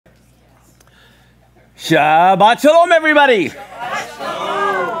Shabbat Shalom, everybody. Shabbat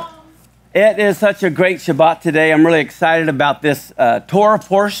Shalom. It is such a great Shabbat today. I'm really excited about this Torah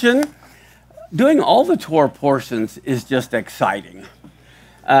portion. Doing all the Torah portions is just exciting.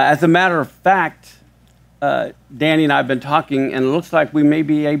 As a matter of fact, Danny and I have been talking, and it looks like we may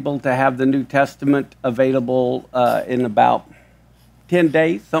be able to have the New Testament available in about 10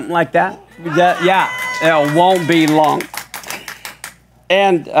 days, something like that. Yeah, it won't be long.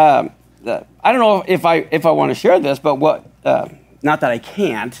 And I don't know if I want to share this, but not that I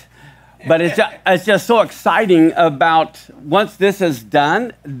can't, but it's just so exciting about once this is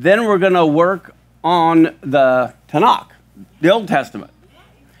done, then we're going to work on the Tanakh, the Old Testament.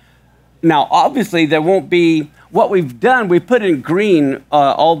 Now, obviously, there won't be, what we've done, we put in green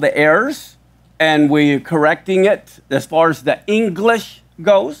all the errors, and we're correcting it as far as the English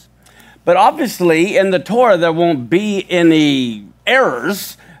goes. But obviously, in the Torah, there won't be any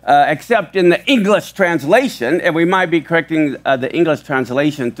errors, except in the English translation, and we might be correcting the English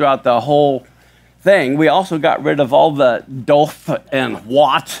translation throughout the whole thing. We also got rid of all the doth and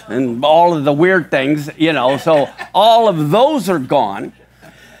what and all of the weird things, so all of those are gone.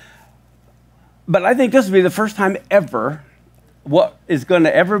 But I think this will be the first time ever what is going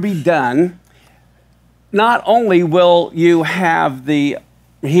to ever be done. Not only will you have the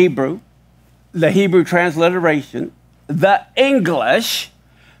Hebrew transliteration, the English,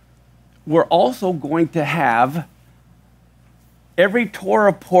 we're also going to have every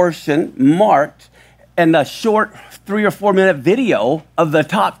Torah portion marked and a short 3 or 4 minute video of the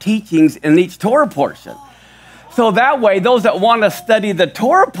top teachings in each Torah portion. So that way, those that want to study the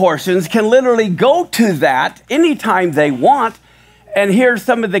Torah portions can literally go to that anytime they want and hear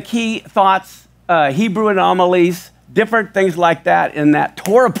some of the key thoughts, Hebrew anomalies, different things like that in that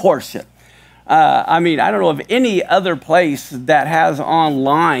Torah portion. I don't know of any other place that has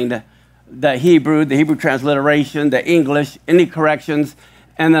online the Hebrew transliteration, the English, any corrections,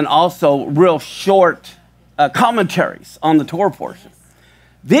 and then also real short commentaries on the Torah portion.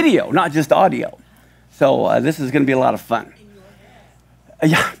 Video, not just audio. So this is going to be a lot of fun.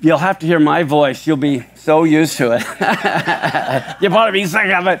 Yeah, you'll have to hear my voice. You'll be so used to it. You'll probably be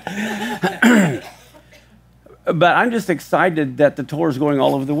sick of it. But I'm just excited that the Torah is going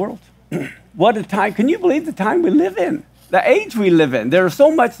all over the world. What a time. Can you believe the time we live in? The age we live in. There's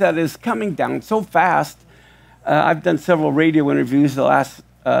so much that is coming down so fast. I've done several radio interviews the last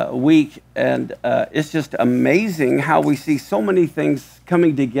week, and it's just amazing how we see so many things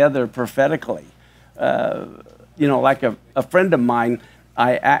coming together prophetically. Like a friend of mine,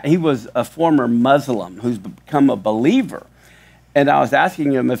 he was a former Muslim who's become a believer, and I was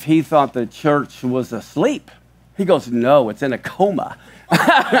asking him if he thought the church was asleep. He goes, "No, it's in a coma."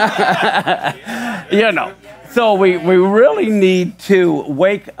 So we really need to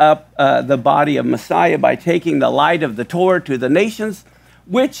wake up the body of Messiah by taking the light of the Torah to the nations,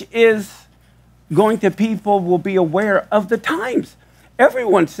 which is going to people will be aware of the times.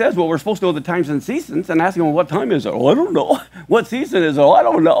 Everyone says, well, we're supposed to know the times and seasons, and asking them, what time is it? Oh, I don't know. What season is it? Oh, I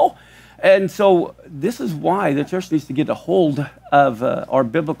don't know. And so this is why the church needs to get a hold of our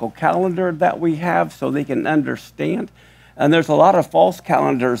biblical calendar that we have so they can understand. And there's a lot of false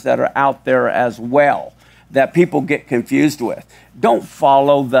calendars that are out there as well that people get confused with. Don't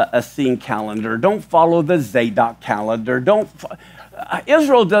follow the Essene calendar. Don't follow the Zadok calendar.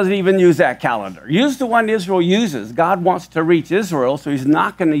 Israel doesn't even use that calendar. Use the one Israel uses. God wants to reach Israel, so he's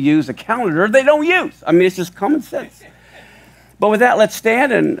not going to use a calendar they don't use. It's just common sense. But with that, let's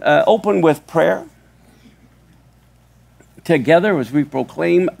stand and open with prayer together as we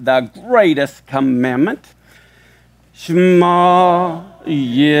proclaim the greatest commandment. Shema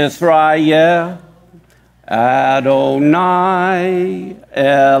Yisrael, Adonai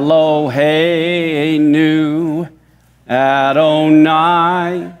Eloheinu,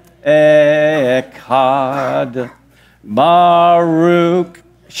 Adonai Echad, Baruch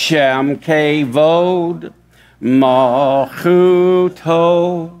Shem Kevod, Malchuto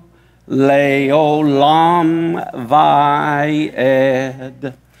Leolam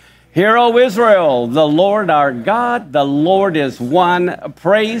Vayed. Hear, O Israel, the Lord our God, the Lord is one.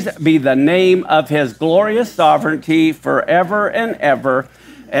 Praise be the name of his glorious sovereignty forever and ever.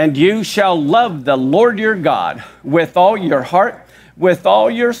 And you shall love the Lord your God with all your heart, with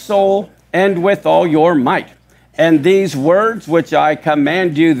all your soul, and with all your might. And these words which I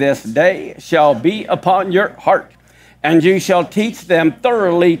command you this day shall be upon your heart. And you shall teach them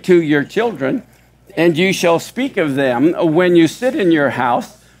thoroughly to your children. And you shall speak of them when you sit in your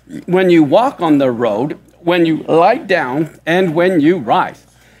house, when you walk on the road, when you lie down, and when you rise.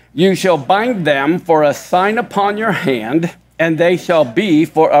 You shall bind them for a sign upon your hand, and they shall be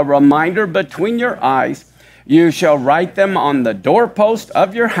for a reminder between your eyes. You shall write them on the doorpost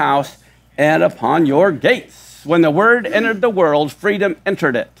of your house and upon your gates. When the word entered the world, freedom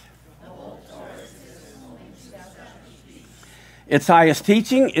entered it. Its highest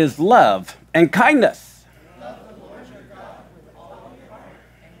teaching is love and kindness.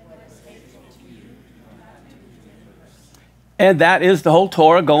 And that is the whole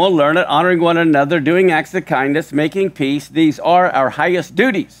Torah. Go and learn it, honoring one another, doing acts of kindness, making peace. These are our highest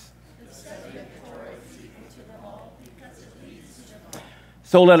duties.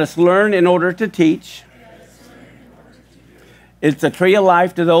 So let us learn in order to teach. It's a tree of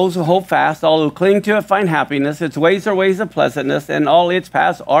life to those who hold fast. All who cling to it find happiness. Its ways are ways of pleasantness, and all its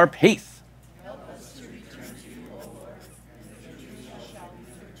paths are peace.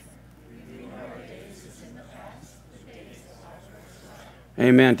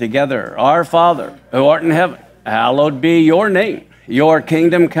 Amen. Together, our Father, who art in heaven, hallowed be your name. Your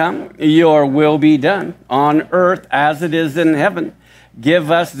kingdom come, your will be done, on earth as it is in heaven. Give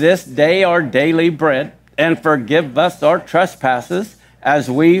us this day our daily bread, and forgive us our trespasses,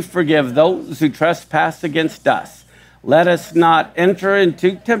 as we forgive those who trespass against us. Let us not enter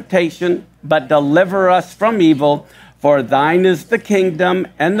into temptation, but deliver us from evil. For thine is the kingdom,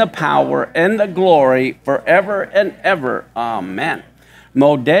 and the power, and the glory, forever and ever. Amen.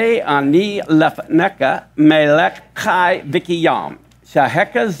 Modeh ani lefneka melech chai vikiyam.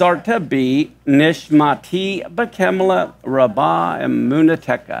 Shaheka zarta bi nishmati bekemla rabah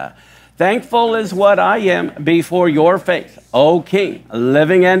emunateka. Thankful is what I am before your face, O King,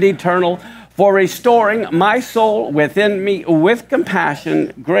 living and eternal, for restoring my soul within me with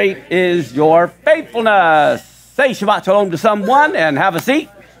compassion. Great is your faithfulness. Say Shabbat Shalom to someone and have a seat.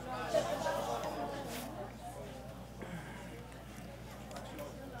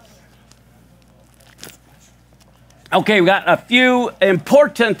 Okay, we've got a few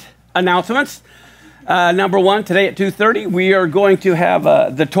important announcements. Number one, today at 2:30, we are going to have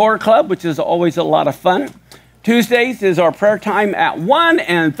the Torah Club, which is always a lot of fun. Tuesdays is our prayer time at 1,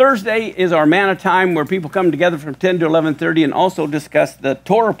 and Thursday is our manna time, where people come together from 10 to 11:30 and also discuss the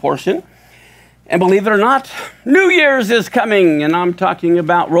Torah portion. And believe it or not, New Year's is coming, and I'm talking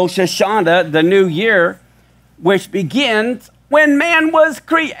about Rosh Hashanah, the new year, which begins when man was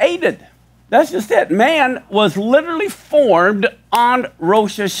created. That's just it. Man was literally formed on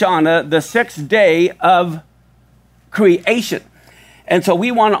Rosh Hashanah, the 6th day of creation. And so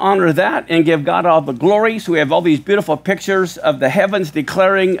we want to honor that and give God all the glory. So we have all these beautiful pictures of the heavens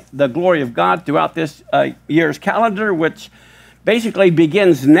declaring the glory of God throughout this year's calendar, which basically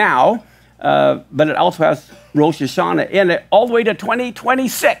begins now, but it also has Rosh Hashanah in it. All the way to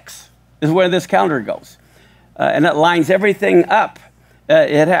 2026 is where this calendar goes. And it lines everything up.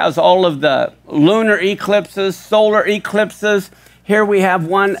 It has all of the lunar eclipses, solar eclipses. Here we have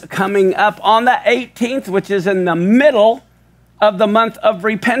one coming up on the 18th, which is in the middle of the month of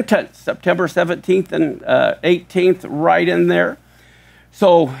repentance, September 17th and 18th, right in there.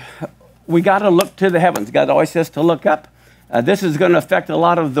 So we got to look to the heavens. God always says to look up. This is going to affect a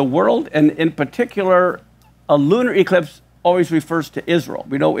lot of the world, and in particular, a lunar eclipse always refers to Israel.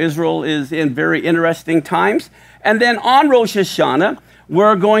 We know Israel is in very interesting times. And then on Rosh Hashanah,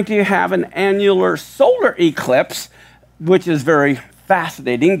 we're going to have an annular solar eclipse, which is very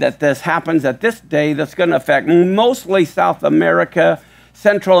fascinating that this happens at this day. That's going to affect mostly South America,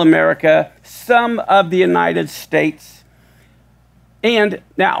 Central America, some of the United States. And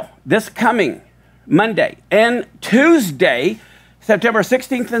now, this coming Monday and Tuesday, September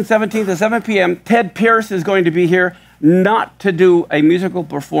 16th and 17th at 7 p.m., Ted Pierce is going to be here, not to do a musical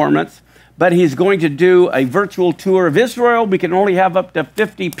performance, but he's going to do a virtual tour of Israel. We can only have up to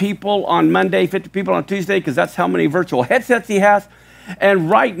 50 people on Monday, 50 people on Tuesday, because that's how many virtual headsets he has. And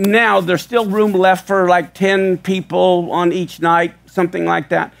right now, there's still room left for like 10 people on each night, something like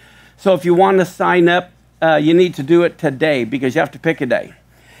that. So if you want to sign up, you need to do it today, because you have to pick a day.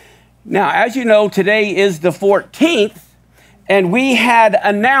 Now, as you know, today is the 14th, and we had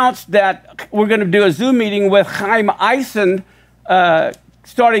announced that we're going to do a Zoom meeting with Chaim Eisen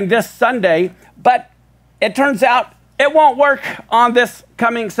starting this Sunday, but it turns out it won't work on this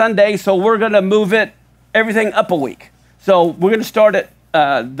coming Sunday, so we're going to move everything up a week. So we're going to start it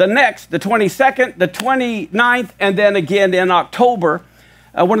the 22nd, the 29th, and then again in October.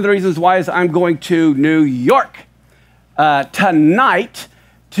 One of the reasons why is I'm going to New York tonight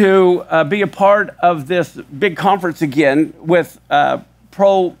to be a part of this big conference again with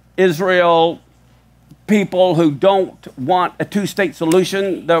pro-Israel people who don't want a two-state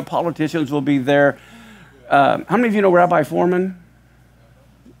solution. The politicians will be there. How many of you know Rabbi Foreman?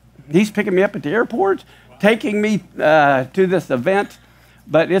 He's picking me up at the airport taking me to this event,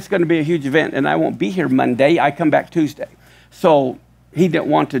 but it's going to be a huge event, and I won't be here Monday. I come back Tuesday. So he didn't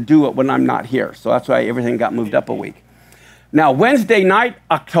want to do it when I'm not here, so that's why everything got moved up a week. Now, Wednesday night,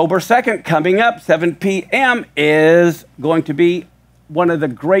 October 2nd, coming up, 7 p.m., is going to be one of the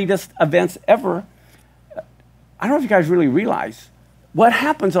greatest events ever. I don't know if you guys really realize what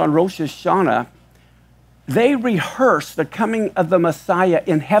happens on Rosh Hashanah. They rehearse the coming of the Messiah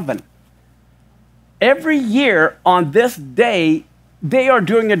in heaven. Every year on this day, they are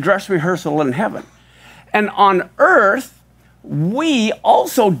doing a dress rehearsal in heaven. And on earth, we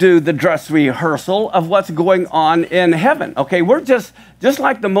also do the dress rehearsal of what's going on in heaven. Okay, we're just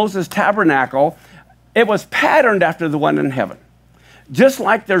like the Moses tabernacle, it was patterned after the one in heaven. Just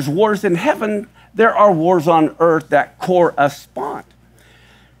like there's wars in heaven, there are wars on earth that correspond.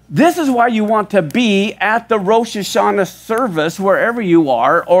 This is why you want to be at the Rosh Hashanah service wherever you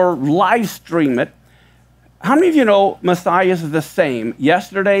are, or live stream it. How many of you know Messiah is the same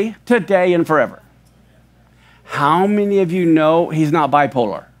yesterday, today, and forever? How many of you know he's not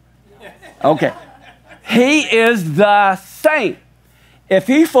bipolar? Okay. He is the same. If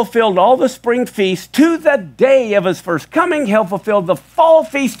he fulfilled all the spring feasts to the day of his first coming, he'll fulfill the fall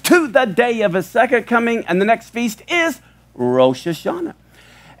feast to the day of his second coming, and the next feast is Rosh Hashanah.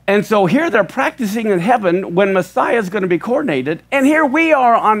 And so here they're practicing in heaven when Messiah is going to be coronated, and here we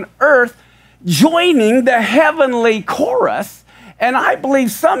are on earth joining the heavenly chorus. And I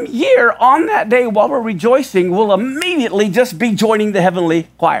believe some year on that day while we're rejoicing, we'll immediately just be joining the heavenly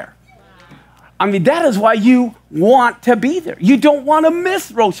choir. I mean, that is why you want to be there. You don't want to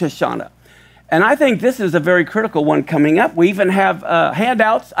miss Rosh Hashanah. And I think this is a very critical one coming up. We even have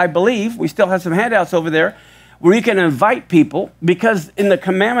handouts, I believe. We still have some handouts over there where you can invite people, because in the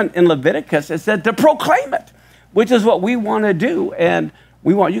commandment in Leviticus, it said to proclaim it, which is what we want to do. And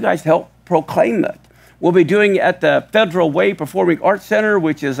we want you guys to help proclaim it. We'll be doing it at the Federal Way Performing Arts Center,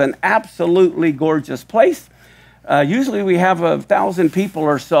 which is an absolutely gorgeous place. Usually we have 1,000 people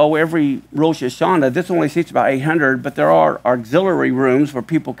or so every Rosh Hashanah. This only seats about 800, but there are auxiliary rooms where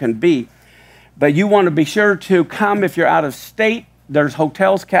people can be. But you want to be sure to come if you're out of state. There's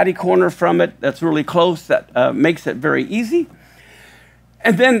hotels catty corner from it that's really close, that makes it very easy.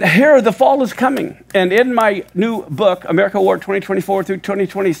 And then here, the fall is coming. And in my new book, America War 2024 through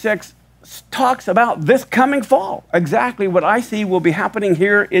 2026, talks about this coming fall. Exactly what I see will be happening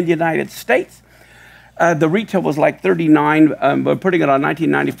here in the United States. The retail was like $39. We're putting it on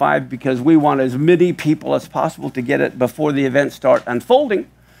 $19.95 because we want as many people as possible to get it before the events start unfolding.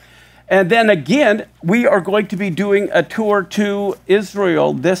 And then again, we are going to be doing a tour to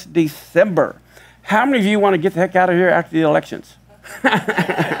Israel this December. How many of you want to get the heck out of here after the elections?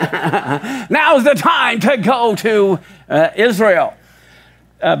 Now's the time to go to Israel.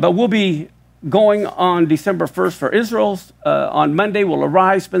 But we'll be going on December 1st for Israel. On Monday, we'll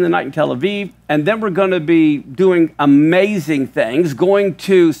arrive, spend the night in Tel Aviv, and then we're going to be doing amazing things, going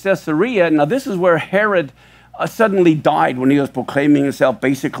to Caesarea. Now, this is where Herod suddenly died when he was proclaiming himself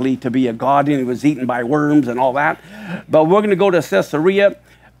basically to be a god, and he was eaten by worms and all that. But we're going to go to Caesarea.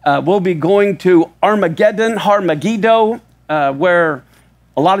 We'll be going to Armageddon, where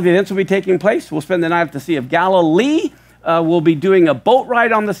a lot of the events will be taking place. We'll spend the night at the Sea of Galilee. We'll be doing a boat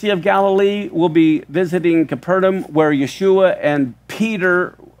ride on the Sea of Galilee. We'll be visiting Capernaum, where Yeshua and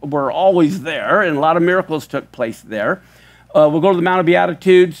Peter were always there, and a lot of miracles took place there. We'll go to the Mount of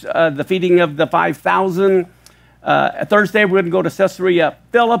Beatitudes, the feeding of the 5,000. Thursday, we're going to go to Caesarea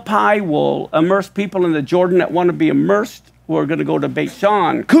Philippi. We'll immerse people in the Jordan that want to be immersed. We're going to go to Beit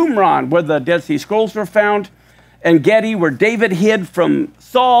Shan, Qumran, where the Dead Sea Scrolls were found, and Gedi, where David hid from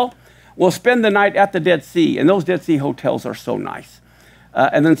Saul. We'll spend the night at the Dead Sea, and those Dead Sea hotels are so nice.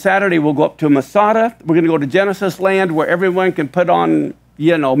 And then Saturday, we'll go up to Masada. We're going to go to Genesis land, where everyone can put on,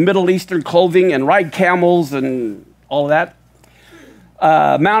 Middle Eastern clothing and ride camels and all that.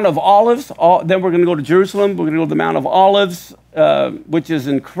 Mount of Olives. Then we're going to go to Jerusalem. We're going to go to the Mount of Olives, which is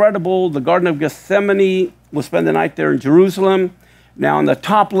incredible. The Garden of Gethsemane. We'll spend the night there in Jerusalem. Now, on the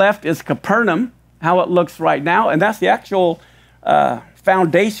top left is Capernaum, how it looks right now. And that's the actual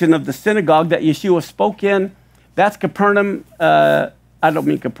foundation of the synagogue that Yeshua spoke in. That's Capernaum. I don't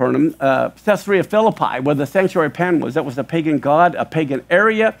mean Capernaum. Caesarea Philippi, where the sanctuary Pan was. That was a pagan god, a pagan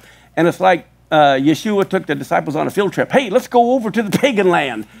area. And it's like Yeshua took the disciples on a field trip. Hey, let's go over to the pagan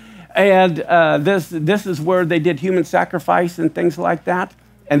land. And this is where they did human sacrifice and things like that.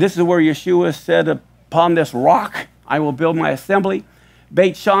 And this is where Yeshua said, upon this rock, I will build my assembly.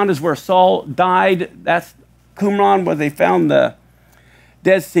 Beit Shan is where Saul died. That's Qumran, where they found the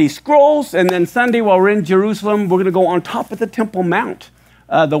Dead Sea Scrolls. And then Sunday, while we're in Jerusalem, we're going to go on top of the Temple Mount.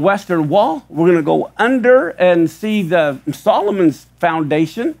 the Western Wall. We're going to go under and see the Solomon's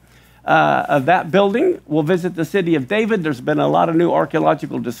foundation of that building. We'll visit the city of David. There's been a lot of new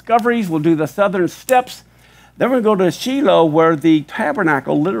archaeological discoveries. We'll do the southern steps. Then we're going to go to Shiloh, where the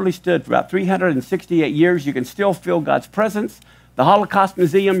tabernacle literally stood for about 368 years. You can still feel God's presence. The Holocaust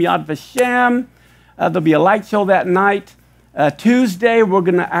Museum, Yad Vashem. There'll be a light show that night. Tuesday, we're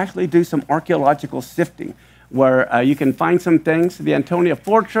going to actually do some archaeological sifting, where you can find some things. The Antonia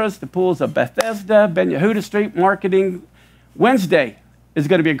Fortress, the pools of Bethesda, Ben Yehuda Street, marketing. Wednesday is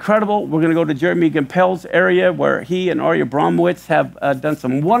going to be incredible. We're going to go to Jeremy Gimpel's area, where he and Arya Bromwitz have done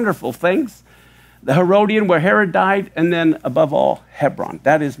some wonderful things. The Herodian, where Herod died, and then, above all, Hebron.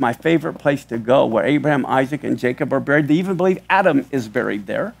 That is my favorite place to go, where Abraham, Isaac, and Jacob are buried. They even believe Adam is buried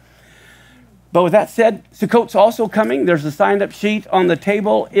there. But with that said, Sukkot's also coming. There's a sign-up sheet on the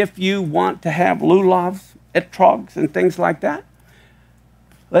table if you want to have lulavs, etrogs, and things like that.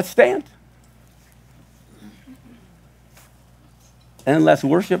 Let's stand. And let's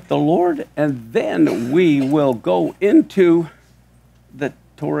worship the Lord, and then we will go into the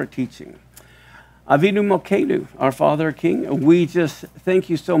Torah teaching. Avinu Mokeinu, our Father King, we just thank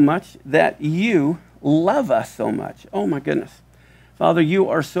you so much that you love us so much. Oh my goodness. Father, you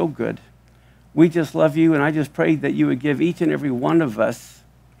are so good. We just love you, and I just pray that you would give each and every one of us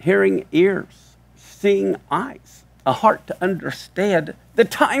hearing ears, seeing eyes, a heart to understand the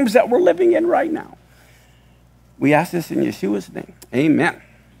times that we're living in right now. We ask this in Yeshua's name. Amen.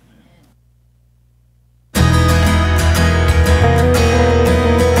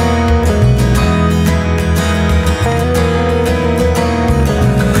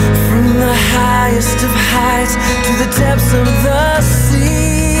 Of heights to the depths of the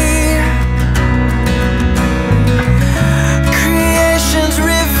sea, creation's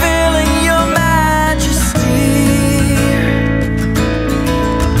revealing your majesty.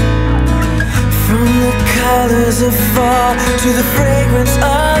 From the colors of fall to the fragrance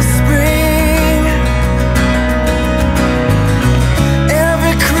of spring,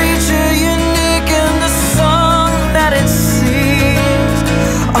 every creature unique in the song that it sings,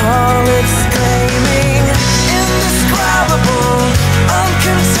 all exclaiming, indescribable,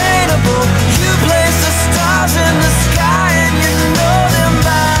 uncontainable. You place the stars in the sky and you know them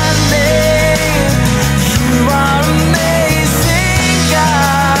by name. You are amazing,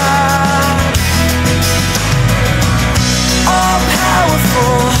 God. All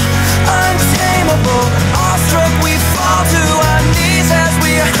powerful, untamable, awestruck we fall to our knees as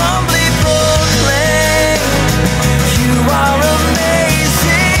we humbly proclaim. You are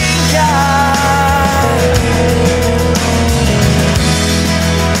amazing, God.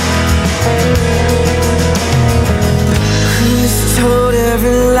 Who's told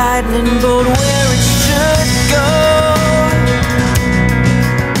every lightning bolt where it should go,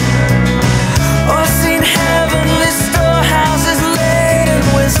 or seen heavenly storehouses laden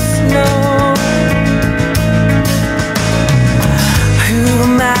with snow? Who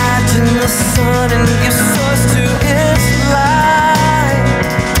imagined the sun and gives source to its light,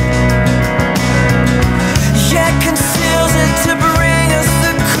 yet conceals it to bring us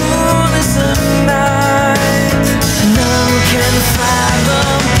the coolness of night? None can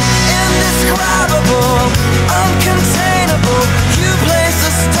fathom, indescribable,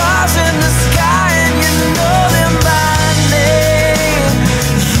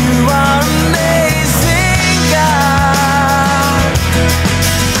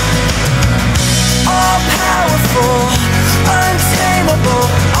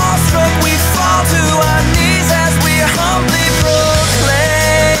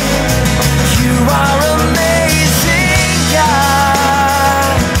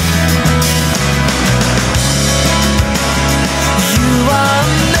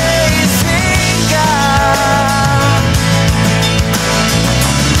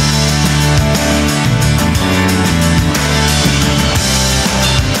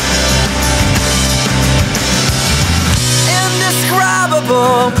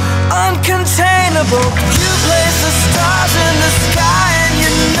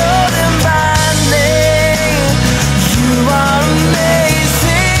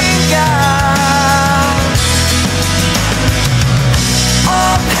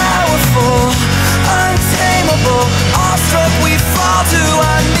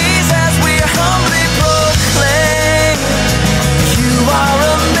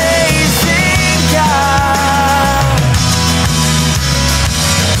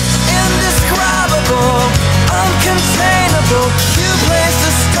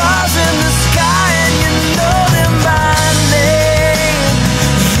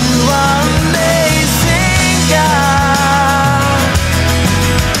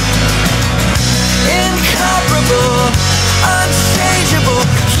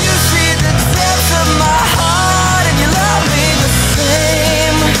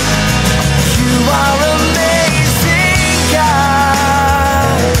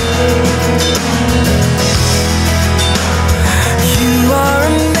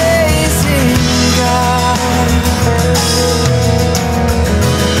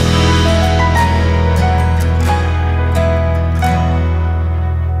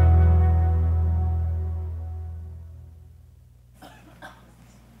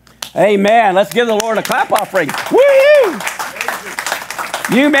 Amen. Let's give the Lord a clap offering. Woo-hoo!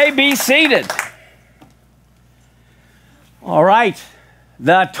 You may be seated. All right.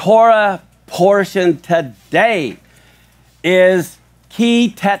 The Torah portion today is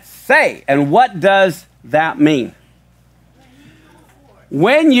Tetze. And what does that mean?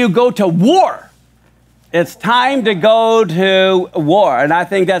 When you go to war, it's time to go to war. And I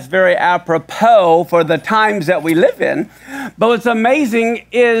think that's very apropos for the times that we live in. But what's amazing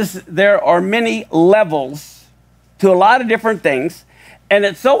is there are many levels to a lot of different things. And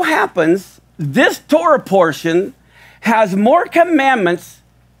it so happens this Torah portion has more commandments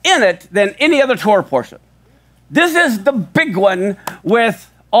in it than any other Torah portion. This is the big one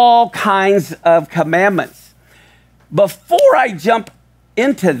with all kinds of commandments. Before I jump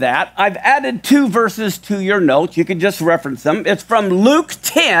into that, I've added 2 verses to your notes. You can just reference them. It's from Luke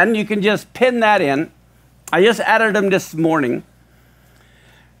 10. You can just pin that in. I just added them this morning.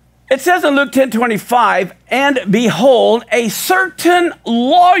 It says in Luke 10:25, and behold, a certain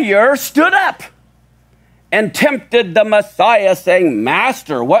lawyer stood up and tempted the Messiah, saying,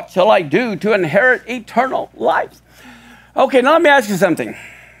 Master, what shall I do to inherit eternal life? Okay, now let me ask you something.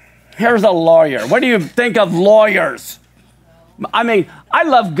 Here's a lawyer. What do you think of lawyers? I mean, I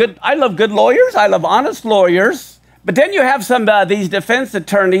love good lawyers. I love honest lawyers. But then you have some of these defense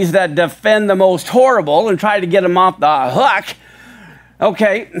attorneys that defend the most horrible and try to get them off the hook.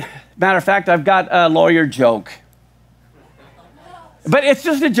 Okay, matter of fact, I've got a lawyer joke. But it's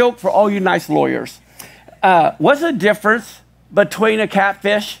just a joke for all you nice lawyers. What's the difference between a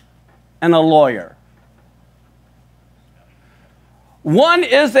catfish and a lawyer? One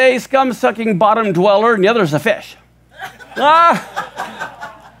is a scum-sucking bottom dweller and the other is a fish.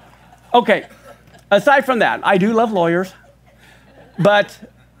 Okay, aside from that, I do love lawyers, but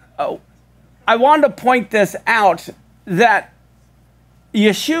I want to point this out that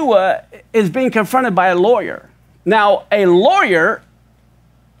Yeshua is being confronted by a lawyer. Now, a lawyer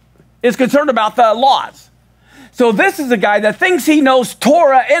is concerned about the laws. So this is a guy that thinks he knows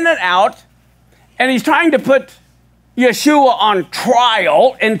Torah in and out, and he's trying to put Yeshua on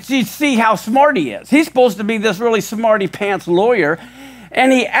trial and see how smart he is. He's supposed to be this really smarty pants lawyer,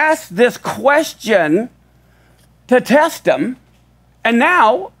 and he asked this question to test him, and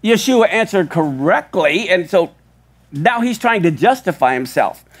now Yeshua answered correctly, and so now he's trying to justify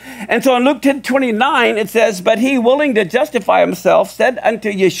himself. And so in Luke 10:29, it says, but he, willing to justify himself, said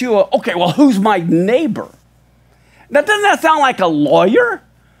unto Yeshua, okay, well, who's my neighbor? Now, doesn't that sound like a lawyer?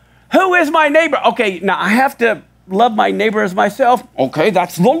 Who is my neighbor? Okay, now I have to love my neighbor as myself. Okay,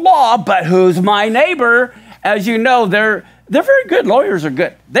 that's the law, but who's my neighbor? As you know, they're very good. Lawyers are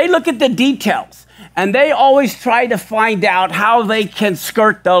good. They look at the details, and they always try to find out how they can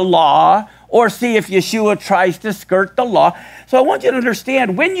skirt the law or see if Yeshua tries to skirt the law. So I want you to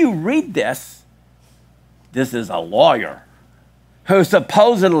understand, when you read this, this is a lawyer who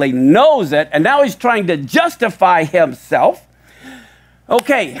supposedly knows it, and now he's trying to justify himself.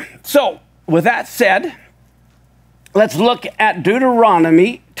 Okay, so with that said, let's look at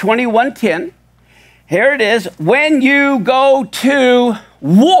Deuteronomy 21:10. Here it is, when you go to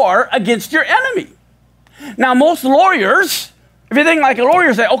war against your enemy. Now, most lawyers, if you think like a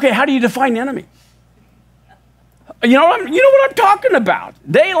lawyer, say, okay, how do you define enemy? You know what I'm talking about.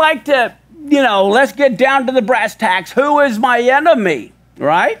 They like to, let's get down to the brass tacks. Who is my enemy,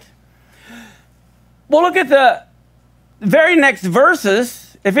 right? Well, look at the very next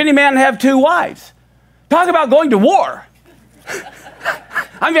verses. If any man have 2 wives. Talk about going to war.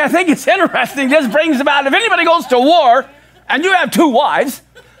 I mean, I think it's interesting. This brings about, if anybody goes to war and you have 2 wives,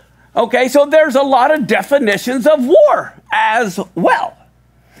 okay, so there's a lot of definitions of war as well.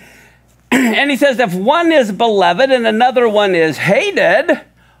 And he says, if one is beloved and another one is hated,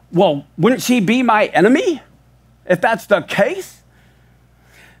 well, wouldn't she be my enemy if that's the case?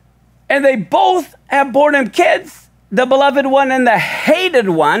 And they both have borne him kids, the beloved one and the hated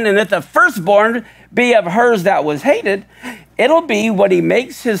one, and if the firstborn be of hers that was hated, it'll be what he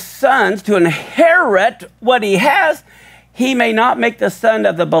makes his sons to inherit what he has. He may not make the son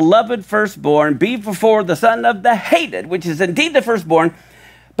of the beloved firstborn be before the son of the hated, which is indeed the firstborn,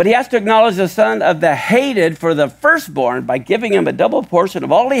 but he has to acknowledge the son of the hated for the firstborn by giving him a double portion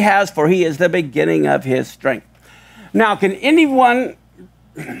of all he has, for he is the beginning of his strength. Now, can anyone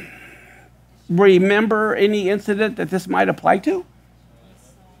remember any incident that this might apply to?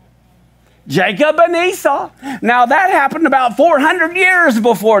 Jacob and Esau. Now, that happened about 400 years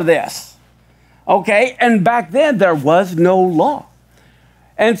before this. Okay, and back then there was no law.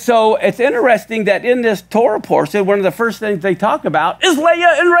 And so it's interesting that in this Torah portion, one of the first things they talk about is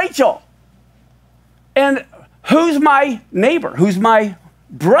Leah and Rachel. And who's my neighbor? Who's my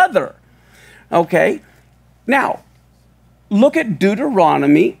brother. Okay? Now, look at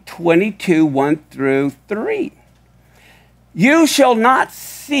Deuteronomy 22, 1 through 3. You shall not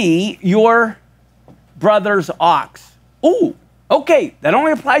see your brother's ox. Ooh, okay, that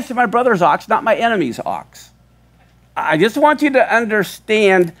only applies to my brother's ox, not my enemy's ox. I just want you to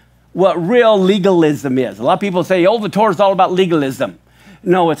understand what real legalism is. A lot of people say, oh, the Torah is all about legalism.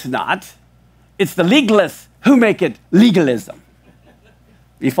 No, it's not. It's the legalists who make it legalism.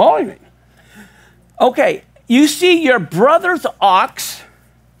 You following me? Okay, you see your brother's ox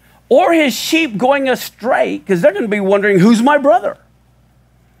or his sheep going astray, because they're going to be wondering, who's my brother?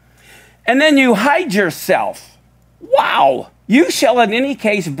 And then you hide yourself. Wow. You shall in any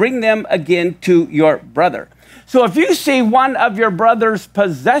case bring them again to your brother. So if you see one of your brother's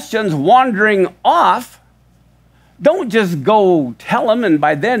possessions wandering off, don't just go tell him, and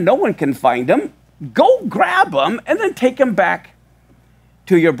by then no one can find him. Go grab him and then take him back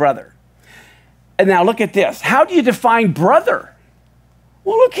to your brother. And now look at this. How do you define brother?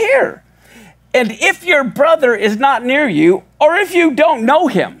 Well, look here. And if your brother is not near you, or if you don't know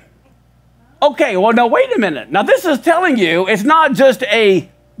him. Okay, well, now wait a minute. Now this is telling you it's not just a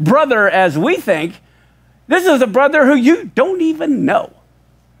brother as we think. This is a brother who you don't even know.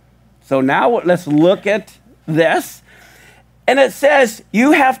 So now let's look at this. And it says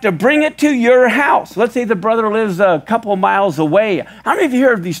you have to bring it to your house. Let's say the brother lives a couple miles away. How many of you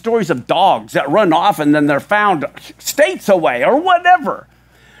hear of these stories of dogs that run off and then they're found states away or whatever?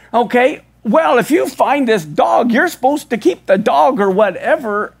 Okay, well, if you find this dog, you're supposed to keep the dog or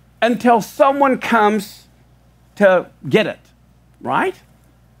whatever until someone comes to get it, right?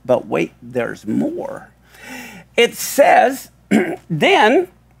 But wait, there's more. It says, then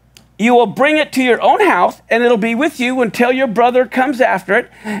you will bring it to your own house, and it'll be with you until your brother comes after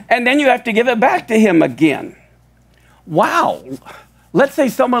it, and then you have to give it back to him again. Wow. Let's say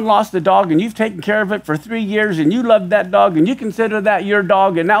someone lost a dog, and you've taken care of it for 3 years, and you love that dog, and you consider that your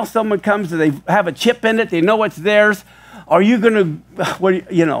dog, and now someone comes and they have a chip in it, they know it's theirs. Are you going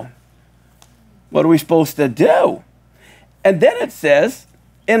to, what are we supposed to do? And then it says,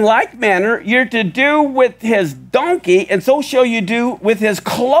 in like manner, you're to do with his donkey, and so shall you do with his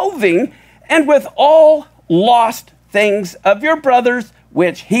clothing, and with all lost things of your brothers,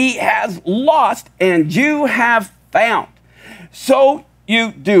 which he has lost, and you have found. So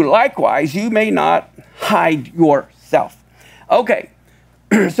you do likewise, you may not hide yourself. Okay,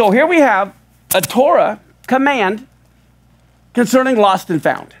 so here we have a Torah command concerning lost and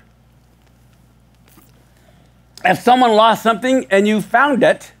found. If someone lost something and you found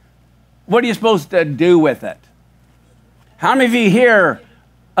it, what are you supposed to do with it? How many of you hear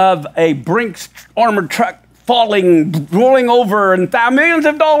of a Brinks armored truck falling, rolling over, and millions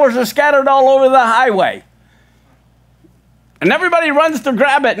of dollars are scattered all over the highway? And everybody runs to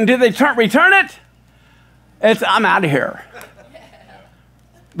grab it, and do they return it? I'm out of here.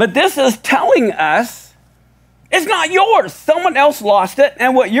 But this is telling us it's not yours. Someone else lost it,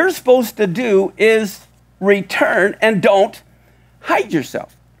 and what you're supposed to do is return and don't hide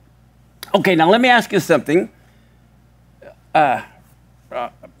yourself. Okay, now let me ask you something.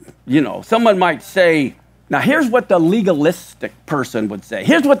 Someone might say, now here's what the legalistic person would say.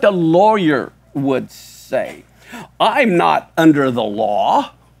 Here's what the lawyer would say. I'm not under the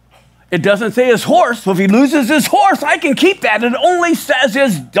law. It doesn't say his horse, so if he loses his horse, I can keep that. It only says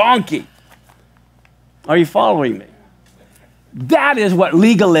his donkey. Are you following me? That is what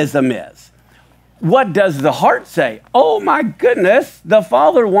legalism is. What does the heart say? Oh my goodness, the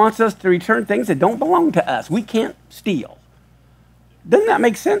Father wants us to return things that don't belong to us. We can't steal. Doesn't that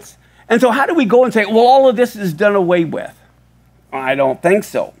make sense? And so how do we go and say, well, all of this is done away with? I don't think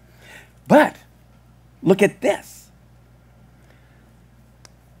so. But look at this.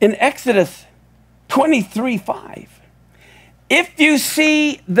 In Exodus 23:5, if you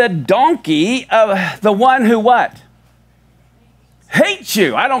see the donkey of the one who what? Hates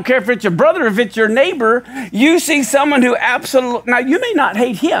you. I don't care if it's your brother, if it's your neighbor. You see someone who absolutely, now you may not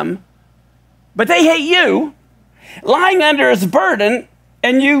hate him, but they hate you, lying under his burden,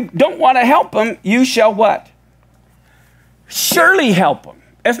 and you don't want to help him, you shall what? Surely help him.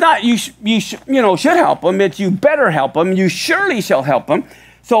 It's not you should help him, it's you better help him, you surely shall help him.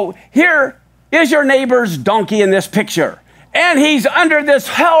 So here is your neighbor's donkey in this picture, and he's under this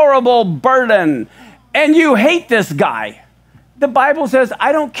horrible burden, and you hate this guy. The Bible says,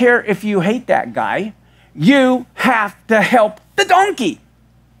 I don't care if you hate that guy. You have to help the donkey.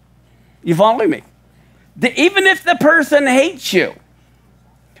 You follow me? Even if the person hates you.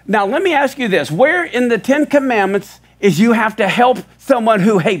 Now, let me ask you this. Where in the 10 Commandments is you have to help someone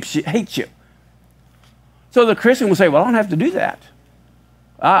who hates you? So the Christian will say, well, I don't have to do that.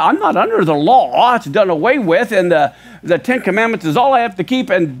 I'm not under the law. It's done away with, and the Ten Commandments is all I have to keep,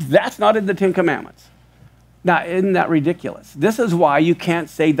 and that's not in the Ten Commandments. Now, isn't that ridiculous? This is why you can't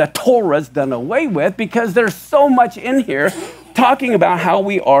say the Torah's done away with, because there's so much in here talking about how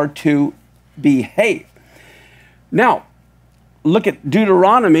we are to behave. Now, look at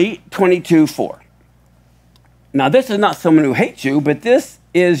Deuteronomy 22:4. Now, this is not someone who hates you, but this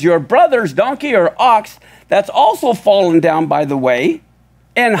is your brother's donkey or ox that's also fallen down by the way,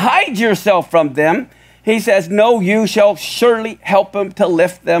 and hide yourself from them. He says, no, you shall surely help him to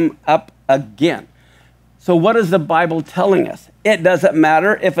lift them up again. So what is the Bible telling us? It doesn't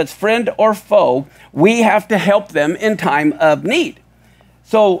matter if it's friend or foe. We have to help them in time of need.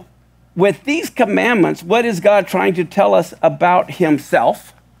 So with these commandments, what is God trying to tell us about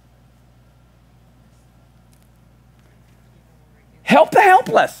himself? Help the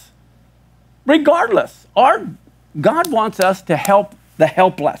helpless, regardless. God wants us to help the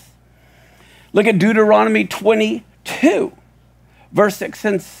helpless. Look at Deuteronomy 22, verse 6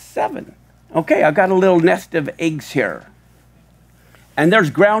 and 7. Okay, I've got a little nest of eggs here. And there's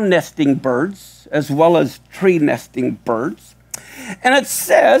ground nesting birds as well as tree nesting birds. And it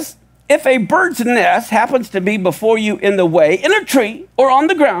says, if a bird's nest happens to be before you in the way, in a tree or on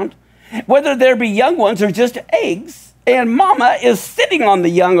the ground, whether there be young ones or just eggs, and mama is sitting on the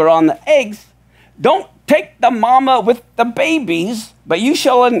young or on the eggs, don't take the mama with the babies, but you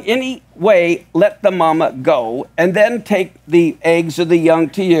shall in any way let the mama go, and then take the eggs or the young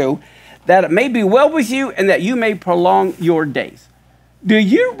to you, that it may be well with you and that you may prolong your days. Do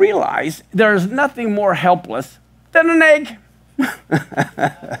you realize there's nothing more helpless than an egg?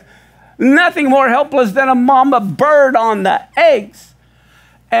 Nothing more helpless than a mama bird on the eggs.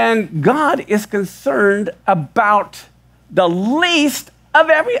 And God is concerned about the least of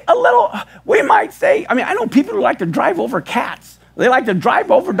a little, we might say, I mean, I know people who like to drive over cats. They like to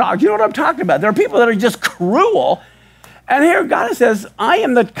drive over dogs. You know what I'm talking about? There are people that are just cruel. And here God says, I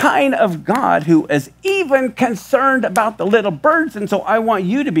am the kind of God who is even concerned about the little birds. And so I want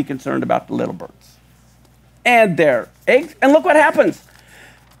you to be concerned about the little birds and their eggs. And look what happens.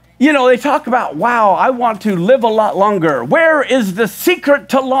 You know, they talk about, wow, I want to live a lot longer. Where is the secret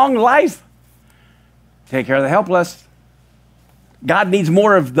to long life? Take care of the helpless. God needs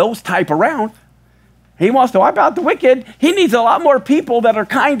more of those type around. He wants to wipe out the wicked. He needs a lot more people that are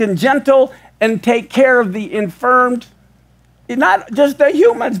kind and gentle and take care of the infirmed. Not just the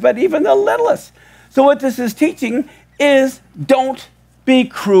humans, but even the littlest. So what this is teaching is don't be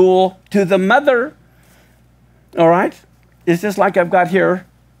cruel to the mother. All right? It's just like I've got here,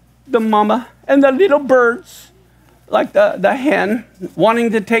 the mama and the little birds, like the hen wanting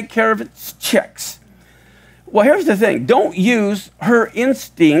to take care of its chicks. Well, here's the thing. Don't use her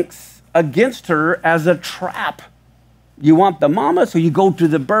instincts against her as a trap. You want the mama, so you go to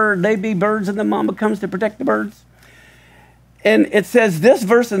the bird. They be birds, and the mama comes to protect the birds. And it says this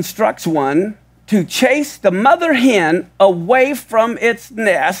verse instructs one to chase the mother hen away from its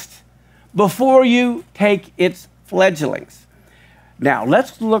nest before you take its fledglings. Now,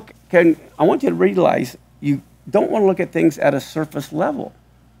 let's look. I want you to realize you don't want to look at things at a surface level.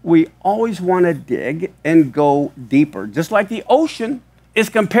 We always want to dig and go deeper. Just like the ocean is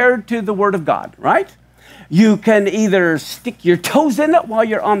compared to the Word of God, right? You can either stick your toes in it while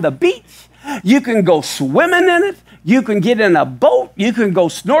you're on the beach. You can go swimming in it. You can get in a boat. You can go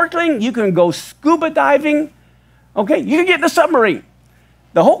snorkeling. You can go scuba diving. Okay, you can get in a submarine.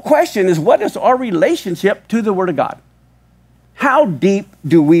 The whole question is, what is our relationship to the Word of God? How deep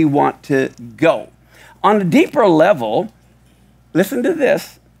do we want to go? On a deeper level, listen to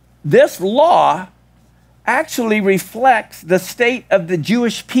this. This law actually reflects the state of the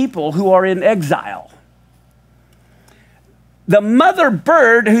Jewish people who are in exile. The mother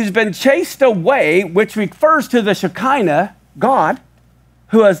bird who's been chased away, which refers to the Shekinah, God,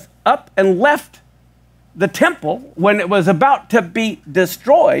 who has up and left the temple when it was about to be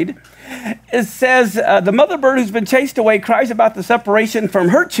destroyed. It says, the mother bird who's been chased away cries about the separation from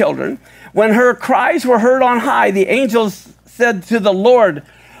her children. When her cries were heard on high, the angels said to the Lord,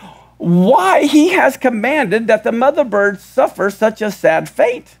 why he has commanded that the mother bird suffer such a sad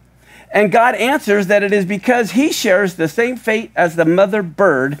fate. And God answers that it is because he shares the same fate as the mother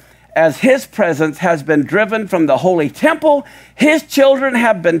bird, as his presence has been driven from the holy temple. His children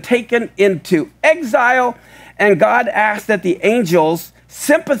have been taken into exile, and God asks that the angels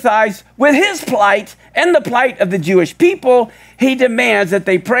sympathize with his plight and the plight of the Jewish people. He demands that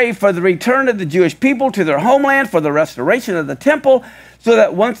they pray for the return of the Jewish people to their homeland, for the restoration of the temple, so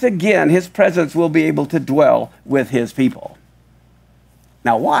that once again his presence will be able to dwell with his people.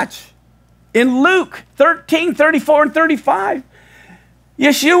 Now watch. In Luke 13, 34 and 35,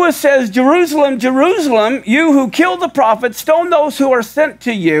 Yeshua says, Jerusalem, Jerusalem, you who kill the prophets, stone those who are sent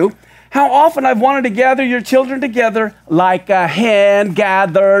to you. How often I've wanted to gather your children together like a hen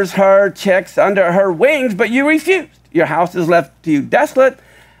gathers her chicks under her wings, but you refused. Your house is left to you desolate.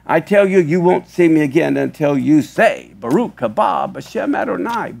 I tell you, you won't see me again until you say, Baruch haba b'shem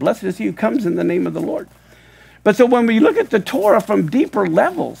Adonai. Blessed is he who comes in the name of the Lord. But so when we look at the Torah from deeper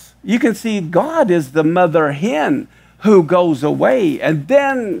levels, you can see God is the mother hen who goes away. And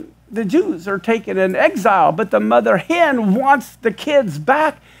then the Jews are taken in exile, but the mother hen wants the kids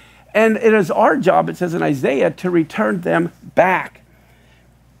back. And it is our job, it says in Isaiah, to return them back.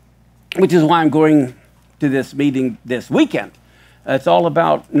 Which is why I'm going to this meeting this weekend. It's all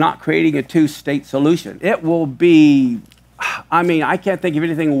about not creating a two-state solution. It will be, I can't think of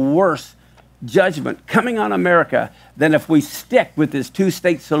anything worse judgment coming on America than if we stick with this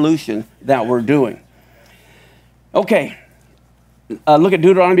two-state solution that we're doing. Okay, look at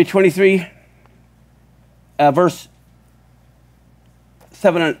Deuteronomy 23, verse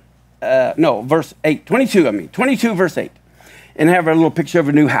 8, 22, verse 8. And have a little picture of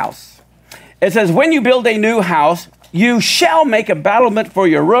a new house. It says, when you build a new house, you shall make a battlement for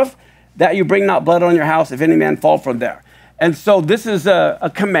your roof, that you bring not blood on your house if any man fall from there. And so this is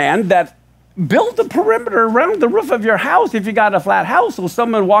a command that build the perimeter around the roof of your house if you got a flat house so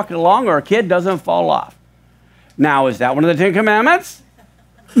someone walking along or a kid doesn't fall off. Now, is that one of the 10 Commandments?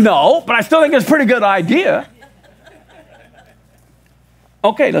 No, but I still think it's a pretty good idea.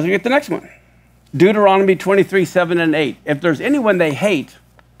 Okay, let's look at the next one. Deuteronomy 23, 7 and 8. If there's anyone they hate,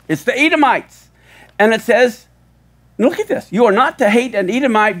 it's the Edomites. And it says, look at this. You are not to hate an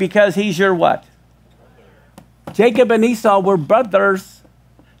Edomite because he's your what? Jacob and Esau were brothers.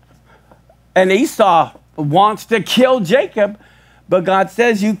 And Esau wants to kill Jacob, but God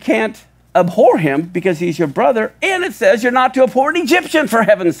says you can't abhor him because he's your brother. And it says you're not to abhor an Egyptian for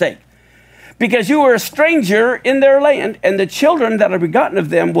heaven's sake, because you are a stranger in their land, and the children that are begotten of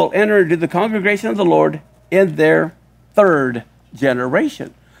them will enter into the congregation of the Lord in their third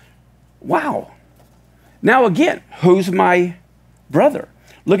generation. Wow. Now again, who's my brother?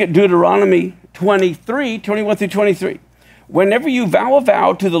 Look at Deuteronomy 23, 21 through 23. Whenever you vow a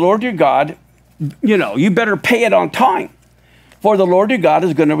vow to the Lord your God, you better pay it on time. For the Lord your God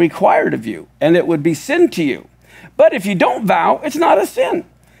is going to require it of you, and it would be sin to you. But if you don't vow, it's not a sin.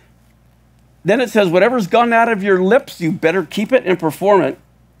 Then it says, whatever's gone out of your lips, you better keep it and perform it,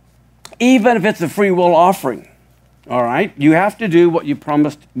 even if it's a free will offering. All right? You have to do what you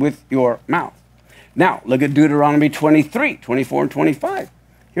promised with your mouth. Now, look at Deuteronomy 23, 24 and 25.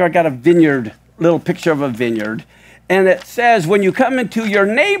 Here I got a vineyard, little picture of a vineyard. And it says, when you come into your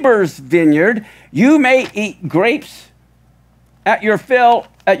neighbor's vineyard, you may eat grapes at your fill,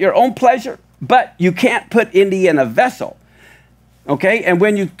 at your own pleasure, but you can't put any in a vessel. Okay, and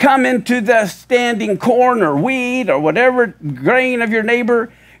when you come into the standing corn or wheat or whatever grain of your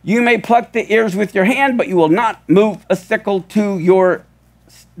neighbor, you may pluck the ears with your hand, but you will not move a sickle to your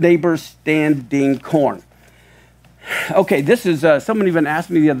neighbor's standing corn. Okay, this is, someone even asked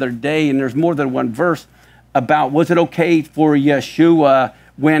me the other day, and there's more than one verse, about was it okay for Yeshua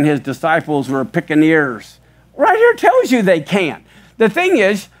when his disciples were picking ears? Right here tells you they can't. The thing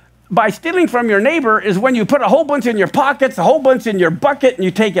is, by stealing from your neighbor is when you put a whole bunch in your pockets, a whole bunch in your bucket, and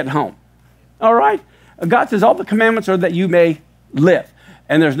you take it home. All right? God says all the commandments are that you may live.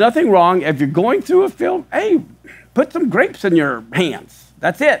 And there's nothing wrong if you're going through a field, hey, put some grapes in your hands.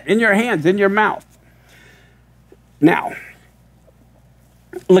 That's it, in your hands, in your mouth. Now,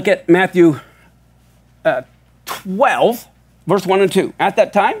 look at Matthew 12, verse 1 and 2. At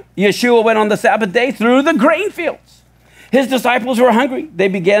that time, Yeshua went on the Sabbath day through the grain fields. His disciples were hungry. They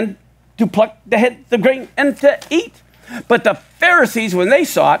began to pluck the heads of grain and to eat. But the Pharisees, when they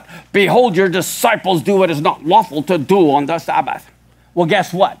saw it, behold, your disciples do what is not lawful to do on the Sabbath. Well,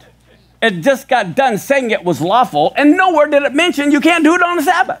 guess what? It just got done saying it was lawful, and nowhere did it mention you can't do it on the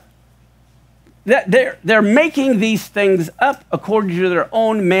Sabbath. They're making these things up according to their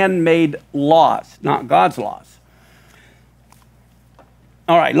own man-made laws, not God's laws.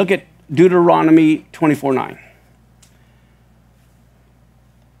 All right, look at Deuteronomy 24:9.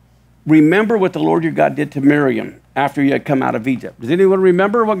 Remember what the Lord your God did to Miriam after you had come out of Egypt. Does anyone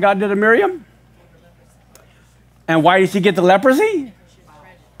remember what God did to Miriam? And why did she get the leprosy?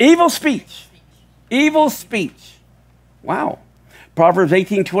 Evil speech. Evil speech. Wow. Proverbs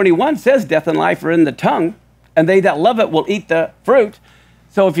 18:21 says death and life are in the tongue, and they that love it will eat the fruit.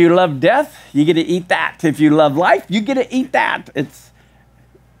 So if you love death, you get to eat that. If you love life, you get to eat that. It's,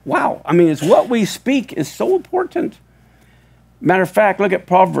 wow. I mean, it's what we speak is so important. Matter of fact, look at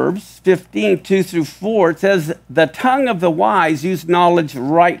Proverbs 15, 2 through 4. It says, the tongue of the wise use knowledge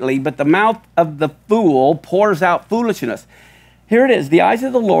rightly, but the mouth of the fool pours out foolishness. Here it is. The eyes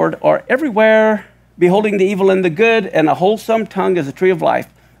of the Lord are everywhere, beholding the evil and the good, and a wholesome tongue is a tree of life,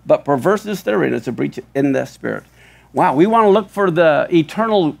 but perverseness therein is a breach in the spirit. Wow, we want to look for the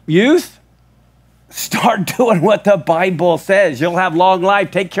eternal youth? Start doing what the Bible says. You'll have long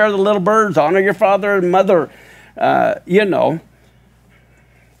life. Take care of the little birds. Honor your father and mother.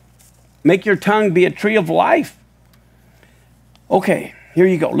 Make your tongue be a tree of life. Okay, here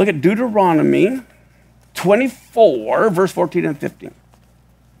you go. Look at Deuteronomy 24, verse 14 and 15.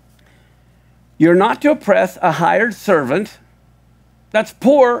 You're not to oppress a hired servant that's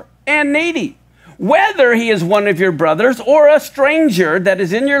poor and needy, whether he is one of your brothers or a stranger that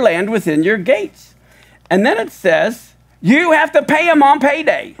is in your land within your gates. And then it says, you have to pay him on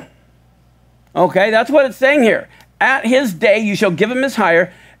payday. Okay, that's what it's saying here. At his day, you shall give him his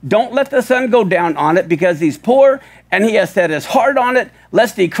hire. Don't let the sun go down on it because he's poor and he has set his heart on it,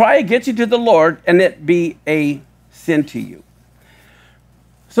 lest he cry against you to the Lord and it be a sin to you.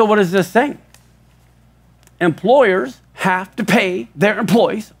 So what is this saying? Employers have to pay their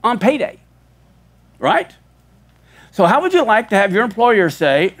employees on payday, right? So how would you like to have your employer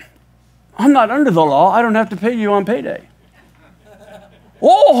say, I'm not under the law, I don't have to pay you on payday?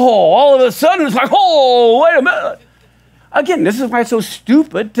 Oh, all of a sudden it's like, oh, wait a minute. Again, this is why it's so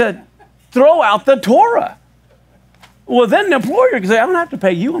stupid to throw out the Torah. Well, then the employer can say, I don't have to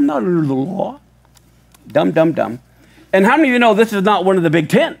pay you. I'm not under the law. Dumb, dumb, dumb. And how many of you know this is not one of the Big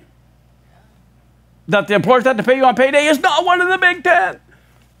Ten? That the employers have to pay you on payday is not one of the Big Ten.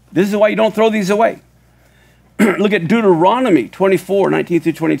 This is why you don't throw these away. Look at Deuteronomy 24, 19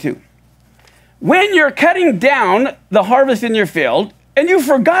 through 22. When you're cutting down the harvest in your field and you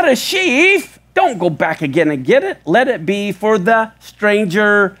forgot a sheaf, don't go back again and get it. Let it be for the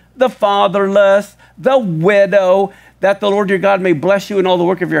stranger, the fatherless, the widow, that the Lord your God may bless you in all the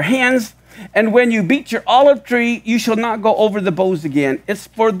work of your hands. And when you beat your olive tree, you shall not go over the boughs again. It's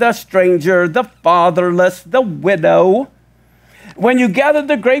for the stranger, the fatherless, the widow. When you gather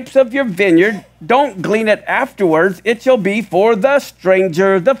the grapes of your vineyard, don't glean it afterwards. It shall be for the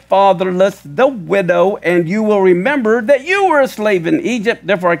stranger, the fatherless, the widow, and you will remember that you were a slave in Egypt.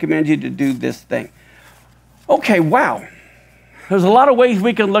 Therefore, I command you to do this thing. Okay, wow. There's a lot of ways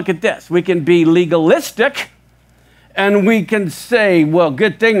we can look at this. We can be legalistic, and we can say, well,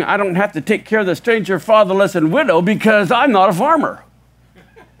 good thing I don't have to take care of the stranger, fatherless, and widow because I'm not a farmer.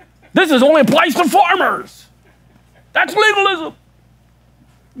 This is only applies to farmers. That's legalism.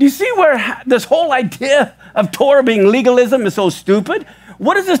 Do you see where this whole idea of Torah being legalism is so stupid?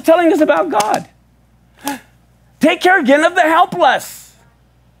 What is this telling us about God? Take care again of the helpless,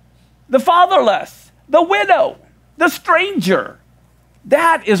 the fatherless, the widow, the stranger.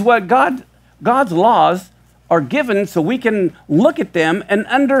 That is what God's laws are given so we can look at them and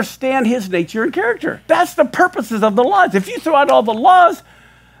understand his nature and character. That's the purposes of the laws. If you throw out all the laws,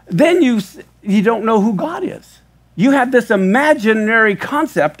 then you don't know who God is. You have this imaginary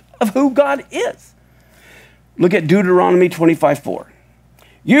concept of who God is. Look at Deuteronomy 25:4.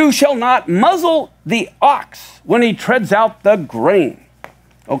 You shall not muzzle the ox when he treads out the grain.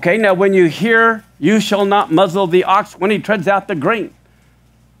 Okay, now when you hear, you shall not muzzle the ox when he treads out the grain.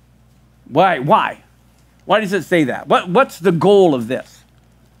 Why? Why does it say that? What's the goal of this?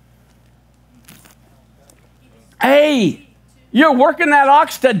 Hey, you're working that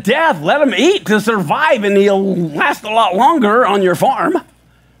ox to death. Let him eat to survive, and he'll last a lot longer on your farm.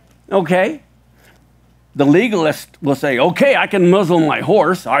 Okay? The legalist will say, okay, I can muzzle my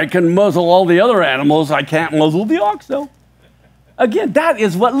horse. I can muzzle all the other animals. I can't muzzle the ox, though. Again, that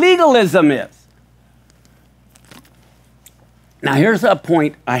is what legalism is. Now, here's a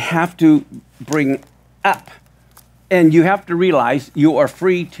point I have to bring up. And you have to realize you are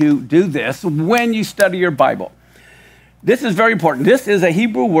free to do this when you study your Bible. This is very important. This is a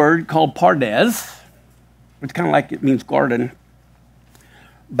Hebrew word called pardes, which kind of like it means garden.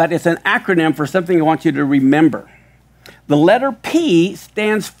 But it's an acronym for something I want you to remember. The letter P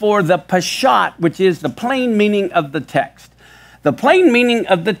stands for the pashat, which is the plain meaning of the text. The plain meaning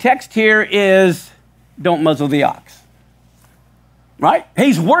of the text here is don't muzzle the ox. Right?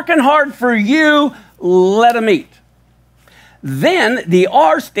 He's working hard for you. Let him eat. Then the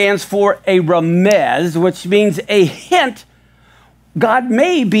R stands for a remez, which means a hint. God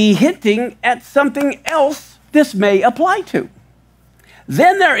may be hinting at something else this may apply to.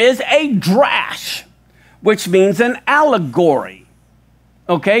 Then there is a drash, which means an allegory.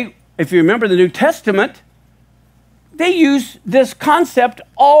 Okay, if you remember the New Testament, they use this concept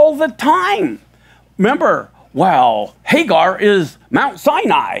all the time. Remember, well, Hagar is Mount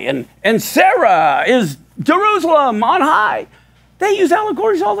Sinai and Sarah is Jerusalem on high. They use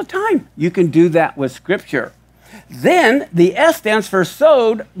allegories all the time. You can do that with Scripture. Then the S stands for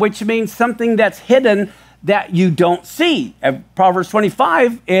sod, which means something that's hidden that you don't see. At Proverbs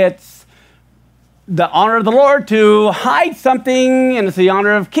 25, it's the honor of the Lord to hide something, and it's the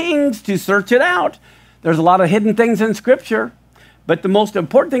honor of kings to search it out. There's a lot of hidden things in Scripture, but the most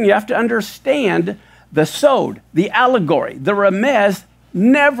important thing you have to understand, the sod, the allegory, the remez,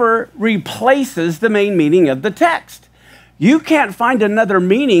 never replaces the main meaning of the text. You can't find another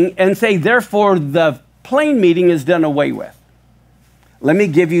meaning and say, therefore, the plain meaning is done away with. Let me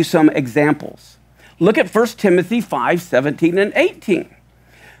give you some examples. Look at 1 Timothy 5, 17 and 18.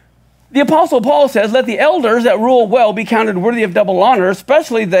 The Apostle Paul says, let the elders that rule well be counted worthy of double honor,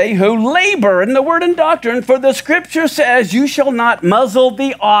 especially they who labor in the word and doctrine. For the Scripture says, you shall not muzzle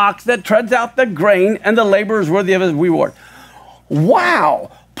the ox that treads out the grain, and the laborer is worthy of his reward.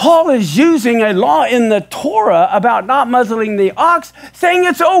 Wow. Paul is using a law in the Torah about not muzzling the ox, saying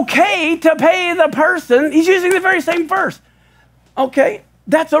it's okay to pay the person. He's using the very same verse. Okay,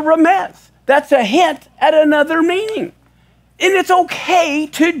 that's a remez. That's a hint at another meaning. And it's okay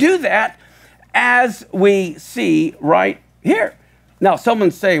to do that, as we see right here. Now, someone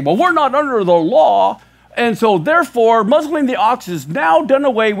say, well, we're not under the law, and so therefore muzzling the ox is now done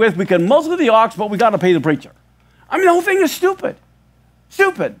away with. We can muzzle the ox, but we got to pay the preacher. I mean, the whole thing is stupid.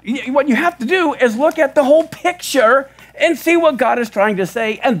 Stupid. What you have to do is look at the whole picture and see what God is trying to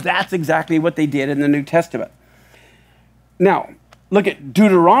say, and that's exactly what they did in the New Testament. Now, look at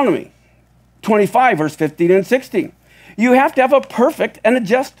Deuteronomy 25, verse 15 and 16. You have to have a perfect and a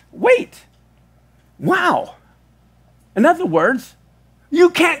just weight. Wow. In other words, you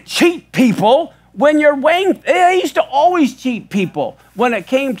can't cheat people when you're weighing. They used to always cheat people when it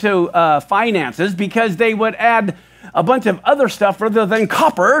came to finances, because they would add a bunch of other stuff rather than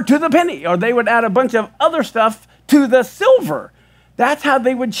copper to the penny, or they would add a bunch of other stuff to the silver. That's how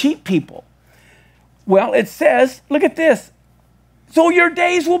they would cheat people. Well, it says, look at this. So your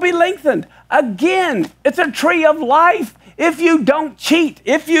days will be lengthened. Again, it's a tree of life. If you don't cheat,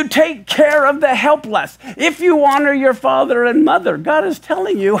 if you take care of the helpless, if you honor your father and mother, God is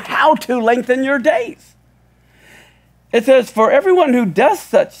telling you how to lengthen your days. It says, for everyone who does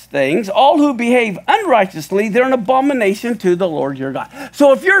such things, all who behave unrighteously, they're an abomination to the Lord your God.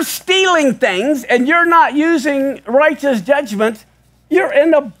 So if you're stealing things and you're not using righteous judgment, you're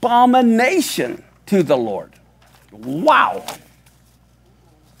an abomination to the Lord. Wow.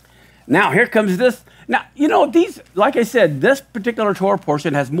 Now, here comes this. Now, you know, these, like I said, this particular Torah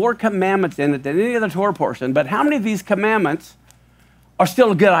portion has more commandments in it than any other Torah portion, but how many of these commandments are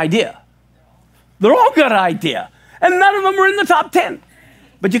still a good idea? They're all a good idea, and none of them are in the top 10,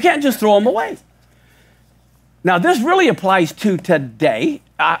 but you can't just throw them away. Now, this really applies to today.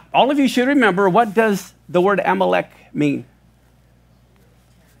 All of you should remember, what does the word Amalek mean?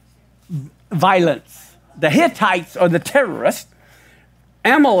 Violence. The Hittites are the terrorists.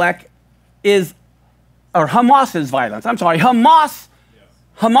 Amalek is, or Hamas is violence. I'm sorry, Hamas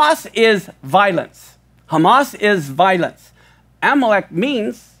is violence. Hamas is violence. Amalek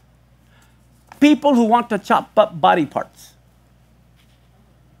means people who want to chop up body parts.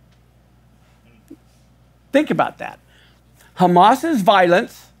 Think about that. Hamas is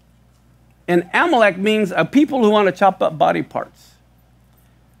violence, and Amalek means a people who want to chop up body parts.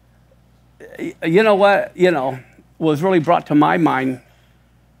 You know what, was really brought to my mind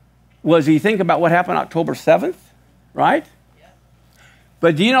was you think about what happened October 7th, right? Yeah.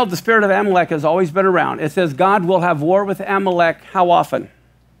 But do you know the spirit of Amalek has always been around? It says God will have war with Amalek how often?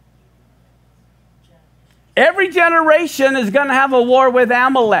 Every generation is going to have a war with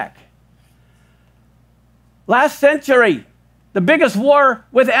Amalek. Last century, the biggest war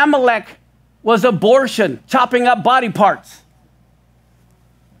with Amalek was abortion, chopping up body parts.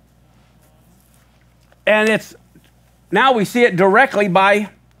 And now we see it directly by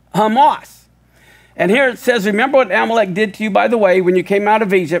Hamas. And here it says, remember what Amalek did to you by the way when you came out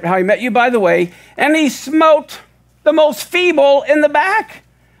of Egypt, how he met you by the way, and he smote the most feeble in the back,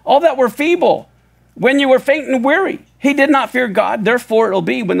 all that were feeble, when you were faint and weary. He did not fear God. Therefore it will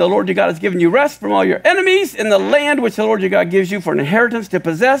be when the Lord your God has given you rest from all your enemies in the land which the Lord your God gives you for an inheritance to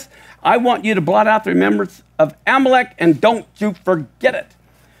possess. I want you to blot out the remembrance of Amalek, and don't you forget it.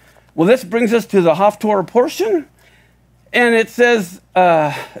 Well, this brings us to the Torah portion. And it says,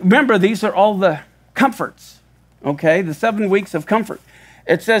 remember, these are all the comforts, okay? The 7 weeks of comfort.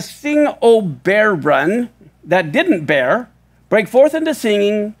 It says, sing, O barren that didn't bear, break forth into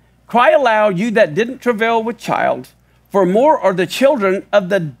singing, cry aloud, you that didn't travail with child. For more are the children of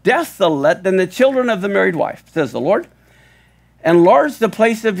the desolate than the children of the married wife, says the Lord. Enlarge the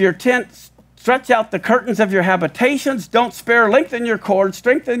place of your tent, stretch out the curtains of your habitations, don't spare, lengthen your cords,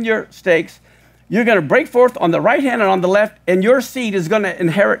 strengthen your stakes. You're going to break forth on the right hand and on the left, and your seed is going to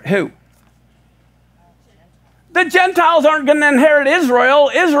inherit who? The Gentiles aren't going to inherit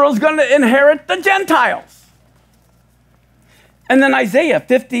Israel. Israel's going to inherit the Gentiles. And then Isaiah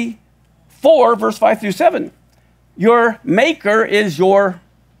 54, verse 5 through 7. Your maker is your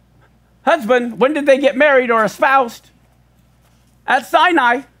husband. When did they get married or espoused? At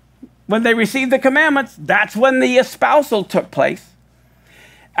Sinai, when they received the commandments. That's when the espousal took place.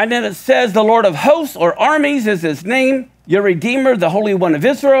 And then it says, the Lord of hosts or armies is his name, your Redeemer, the Holy One of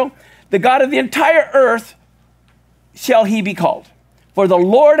Israel, the God of the entire earth shall he be called. For the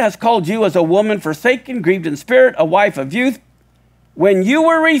Lord has called you as a woman forsaken, grieved in spirit, a wife of youth. When you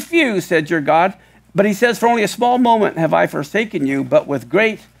were refused, said your God, but he says, for only a small moment have I forsaken you, but with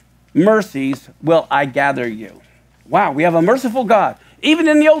great mercies will I gather you. Wow, we have a merciful God. Even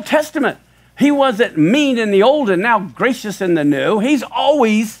in the Old Testament, he wasn't mean in the old and now gracious in the new. He's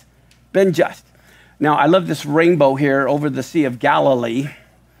always been just. Now, I love this rainbow here over the Sea of Galilee.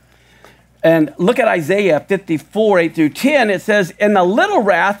 And look at Isaiah 54, 8 through 10. It says, in a little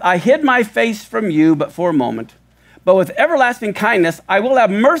wrath I hid my face from you, but for a moment. But with everlasting kindness, I will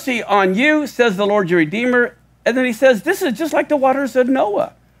have mercy on you, says the Lord your Redeemer. And then he says, this is just like the waters of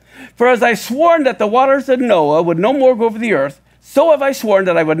Noah. For as I sworn that the waters of Noah would no more go over the earth, so have I sworn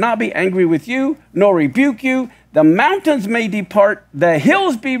that I would not be angry with you, nor rebuke you. The mountains may depart, the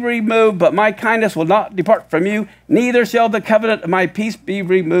hills be removed, but my kindness will not depart from you. Neither shall the covenant of my peace be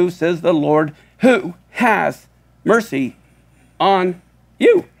removed, says the Lord, who has mercy on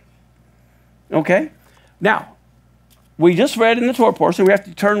you. Okay? Now, we just read in the Torah portion, we have to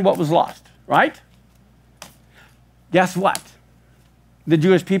return what was lost, right? Guess what? The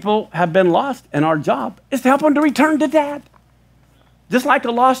Jewish people have been lost, and our job is to help them to return to dad. Just like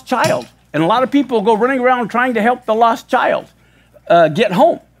a lost child. And a lot of people go running around trying to help the lost child get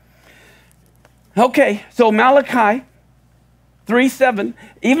home. Okay, so Malachi 3:7,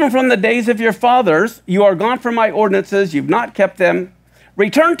 even from the days of your fathers, you are gone from my ordinances, you've not kept them.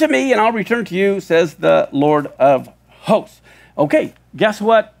 Return to me, and I'll return to you, says the Lord of hosts. Okay, guess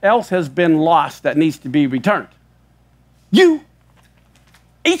what else has been lost that needs to be returned? You.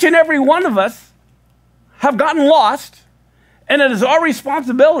 Each and every one of us have gotten lost, and it is our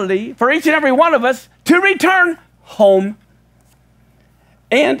responsibility for each and every one of us to return home.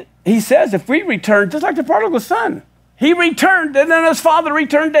 And he says if we return, just like the prodigal son, he returned, and then his father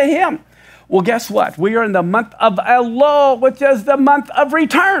returned to him. Well, guess what? We are in the month of Elul, which is the month of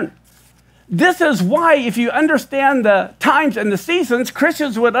return. This is why, if you understand the times and the seasons,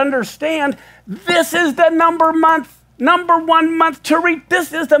 Christians would understand this is the number one month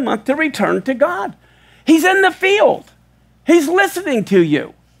this is the month to return to God. He's in the field. He's listening to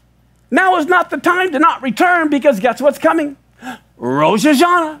you. Now is not the time to not return, because guess what's coming? Rosh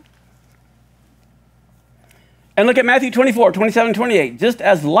Hashanah. And look at Matthew 24, 27, 28. Just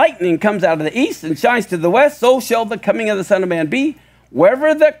as lightning comes out of the east and shines to the west, so shall the coming of the Son of Man be.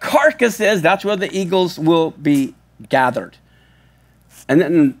 Wherever the carcass is, that's where the eagles will be gathered. And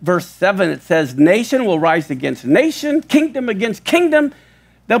then in verse 7, it says, nation will rise against nation, kingdom against kingdom.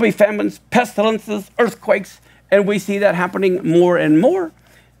 There'll be famines, pestilences, earthquakes, and we see that happening more and more.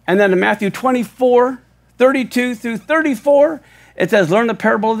 And then in Matthew 24, 32 through 34, it says, learn the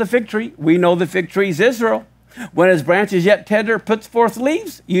parable of the fig tree. We know the fig tree is Israel. When his branch is yet tender, puts forth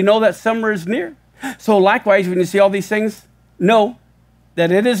leaves, you know that summer is near. So likewise, when you see all these things, know that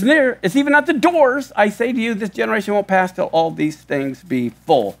it is near. It's even at the doors. I say to you, this generation won't pass till all these things be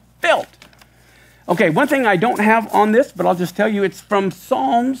fulfilled. Okay, one thing I don't have on this, but I'll just tell you, it's from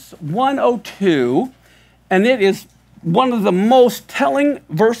Psalms 102, and it is one of the most telling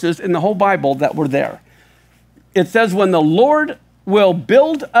verses in the whole Bible that were there. It says, when the Lord will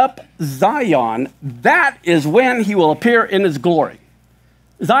build up Zion, that is when he will appear in his glory.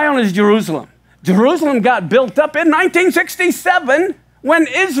 Zion is Jerusalem. Jerusalem got built up in 1967 when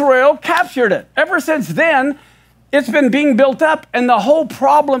Israel captured it. Ever since then, it's been being built up, and the whole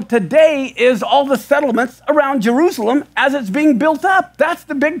problem today is all the settlements around Jerusalem as it's being built up. That's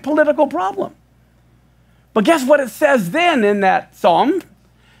the big political problem. But guess what it says then in that psalm?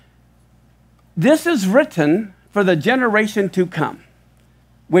 This is written for the generation to come,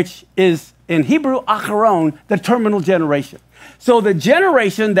 which is in Hebrew, acharon, the terminal generation. So the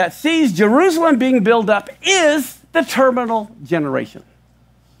generation that sees Jerusalem being built up is the terminal generation.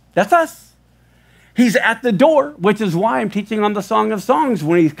 That's us. He's at the door, which is why I'm teaching on the Song of Songs.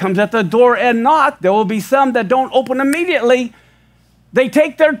 When he comes at the door and knock, there will be some that don't open immediately. They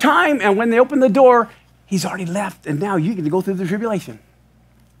take their time, and when they open the door, he's already left, and now you get to go through the tribulation.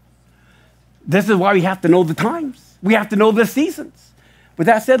 This is why we have to know the times. We have to know the seasons. With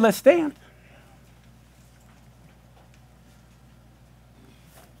that said, let's stand.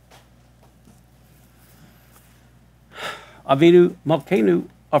 Avinu Malkeinu,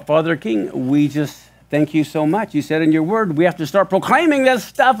 our Father King, we just thank you so much. You said in your word, we have to start proclaiming this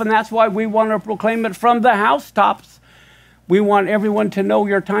stuff, and that's why we want to proclaim it from the housetops. We want everyone to know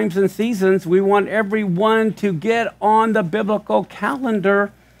your times and seasons. We want everyone to get on the biblical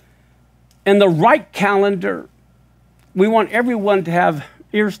calendar and the right calendar. We want everyone to have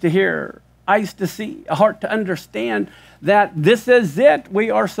ears to hear, eyes to see, a heart to understand that this is it. We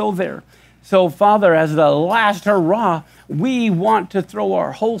are so there. So, Father, as the last hurrah, we want to throw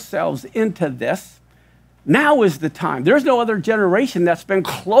our whole selves into this. Now is the time. There's no other generation that's been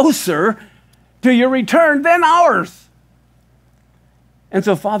closer to your return than ours. And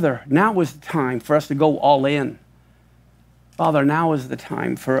so, Father, now is the time for us to go all in. Father, now is the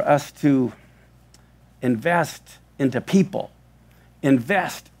time for us to invest into people,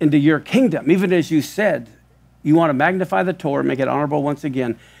 invest into your kingdom. Even as you said, you want to magnify the Torah, make it honorable once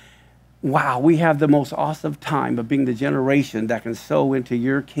again. Wow, we have the most awesome time of being the generation that can sow into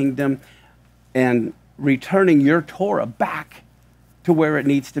your kingdom and returning your Torah back to where it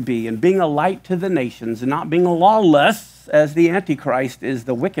needs to be and being a light to the nations and not being lawless, as the Antichrist is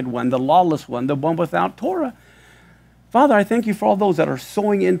the wicked one, the lawless one, the one without Torah. Father, I thank you for all those that are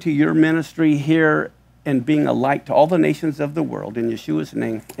sowing into your ministry here and being a light to all the nations of the world. In Yeshua's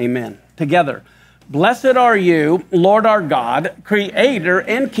name, amen. Together. Blessed are you, Lord our God, creator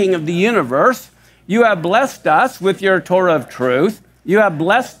and king of the universe. You have blessed us with your Torah of truth. You have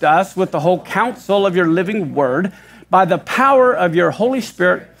blessed us with the whole counsel of your living word by the power of your Holy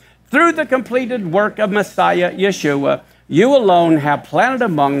Spirit through the completed work of Messiah Yeshua. You alone have planted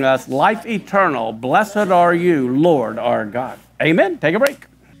among us life eternal. Blessed are you, Lord our God. Amen. Take a break.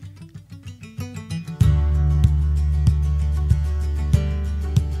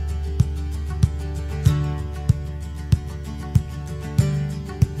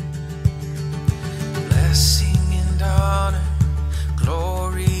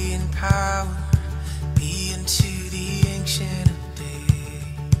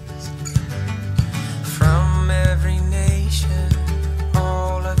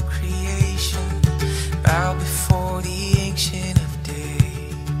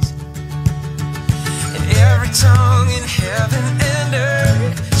 Tongue in heaven and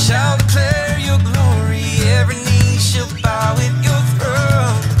earth shall declare your glory. Every knee shall bow at your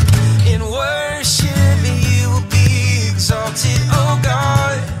throne. In worship you will be exalted, O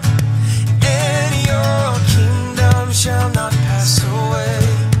God, and your kingdom shall not pass away,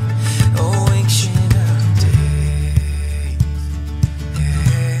 O ancient of days.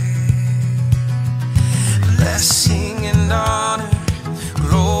 Blessing and honor,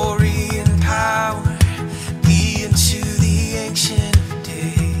 glory and power, to the ancient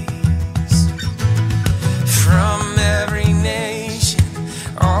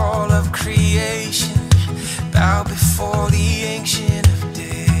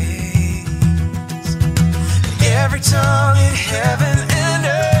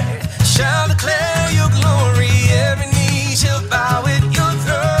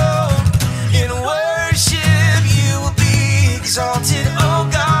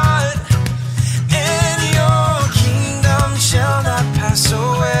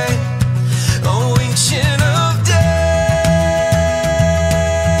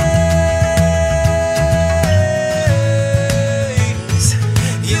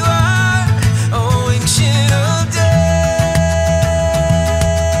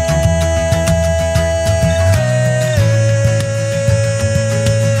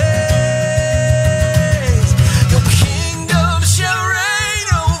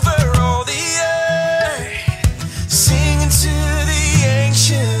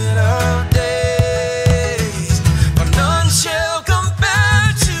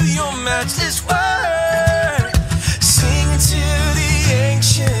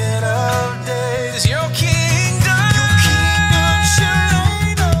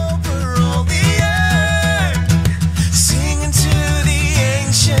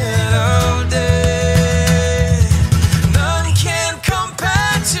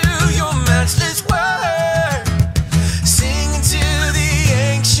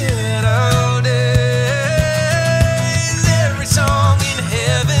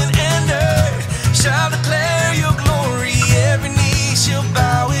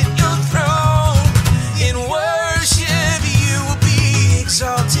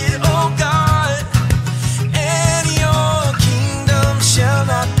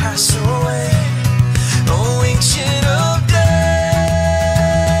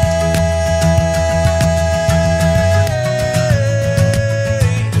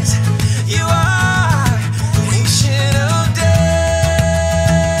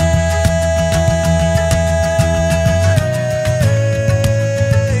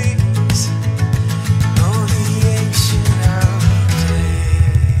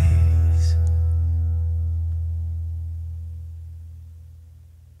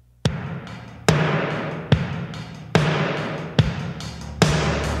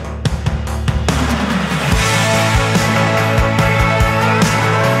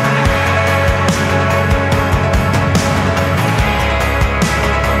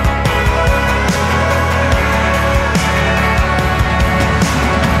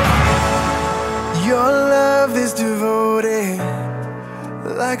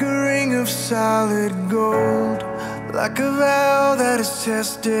like a ring of solid gold, like a vow that is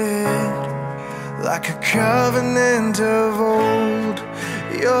tested, like a covenant of old.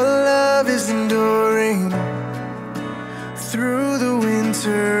 Your love is enduring through the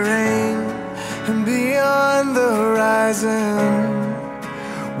winter rain and beyond the horizon,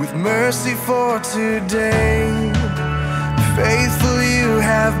 with mercy for today. Faithful you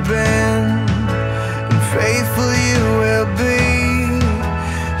have been, and faithful you will be.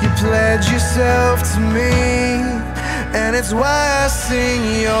 You pledge yourself to me, and it's why I sing.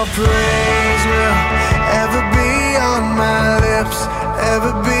 Your praise will ever be on my lips,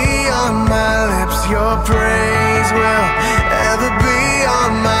 ever be on my lips. Your praise will ever be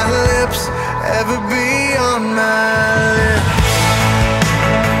on my lips, ever be on my lips.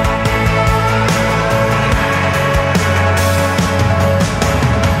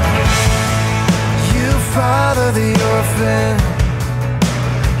 You father the orphan,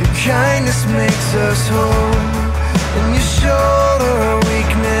 your kindness makes us whole, and you shoulder our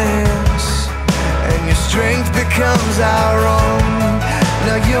weakness, and your strength becomes our own.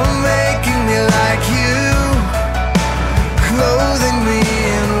 Now you're making me like you, clothing me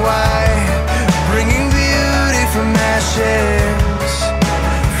in white, bringing beauty from ashes.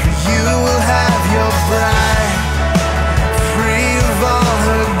 For you will have your bride, free of all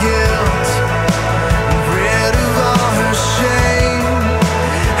her guilt, rid of all her shame,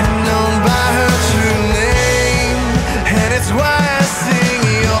 and known by her true name. And it's why I sing.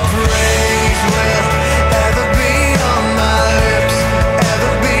 Your praise will ever be on my lips,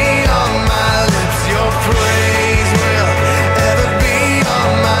 ever be on my lips. Your praise will ever be on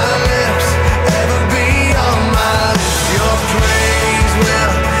my lips, ever be on my lips. Your praise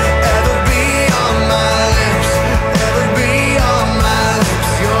will ever be on my lips, ever be on my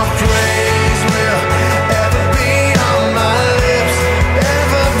lips. Your praise will ever be on my lips,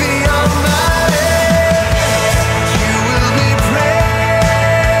 ever be on my lips. You will be praised,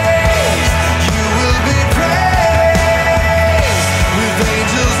 you will be praised. With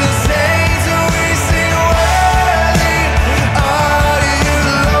angels and saints we sing, worthy are you,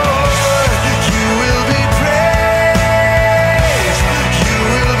 Lord. You will be praised, you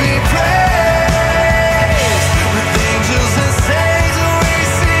will be praised. With angels and saints we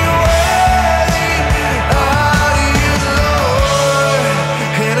sing, worthy are you, Lord.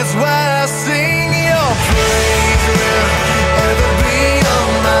 And it's why I sing. Your praise will ever be on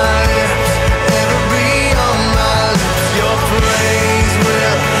my lips, ever be on my lips. Your praise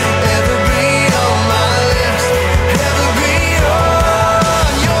will ever be on my lips, ever be on.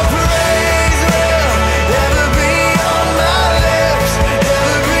 Your praise will ever be on my lips,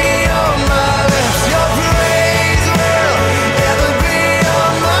 ever be on my lips. Your praise will ever be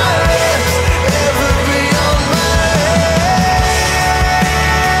on my lips, ever be on my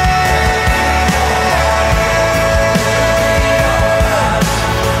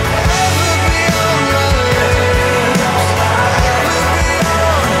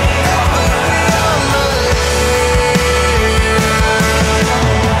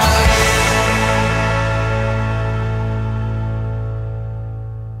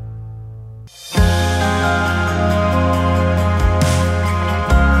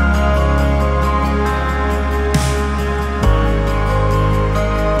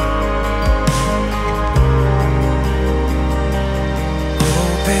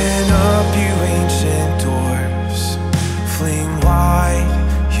Open up, you ancient doors, fling wide,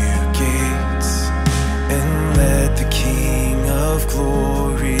 you gates, and let the King of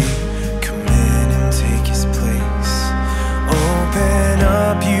glory come in and take his place. Open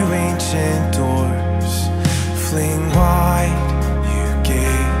up, you ancient doors, fling wide, you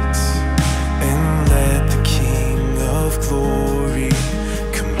gates, and let the King of glory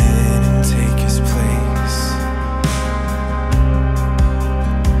come in and take his place.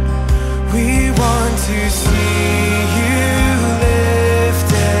 We want to see you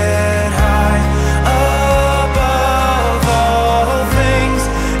lifted high above all things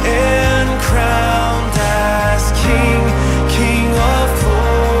and crowned as King, King of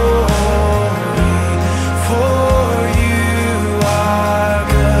glory. For you are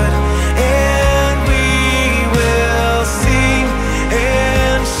good, and we will sing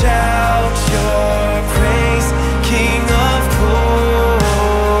and shout your praise, King of glory.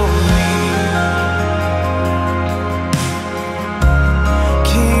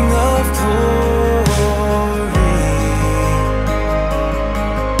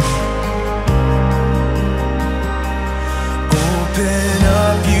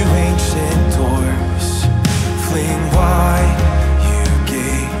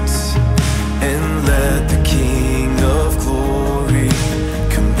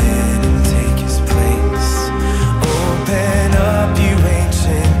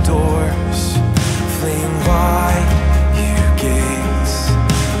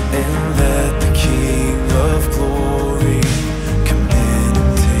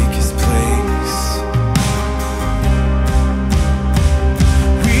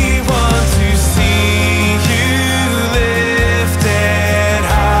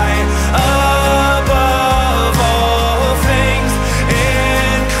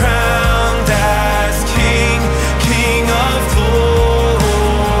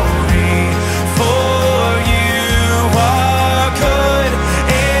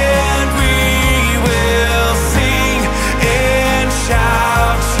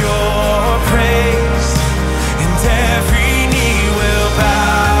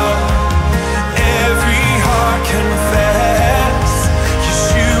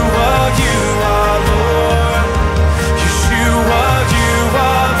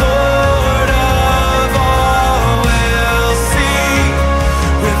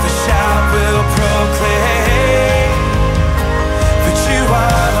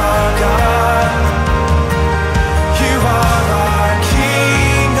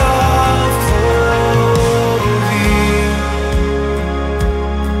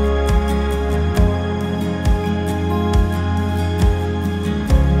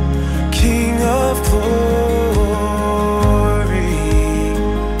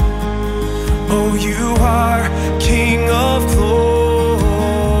 Oh, you are King of glory,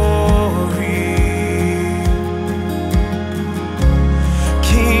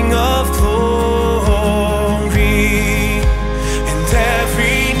 King of glory, and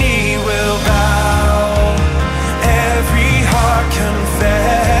every knee will bow, every heart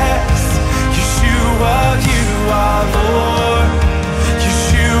confess, Yeshua, you are Lord,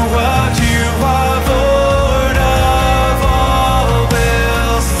 Yeshua, you are Lord of all.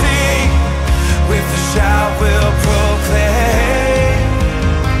 We'll sing, with a shout we'll proclaim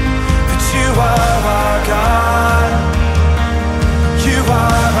that you are our God, you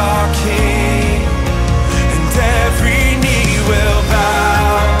are our King, and every knee will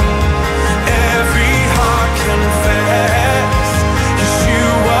bow, every heart confess,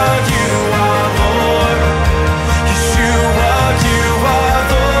 Yeshua, you are Lord, Yeshua, you are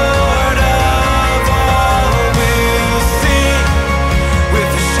Lord of all. We'll sing,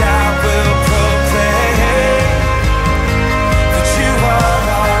 with a shout we'll proclaim that you are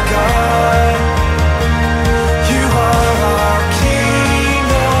our God, you are our King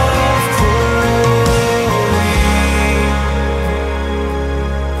of glory.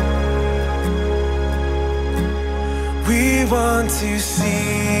 We want to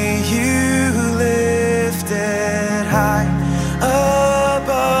see you lifted high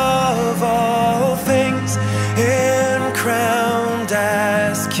above all things and crowned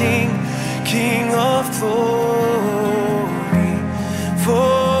as King, King of glory.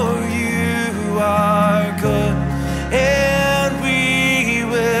 For you are good, and we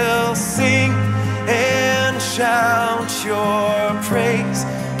will sing and shout your praise,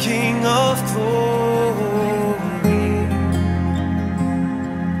 King of glory,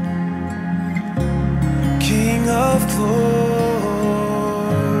 King of glory.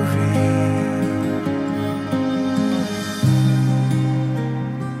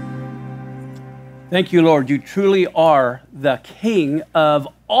 Thank you, Lord. You truly are the King of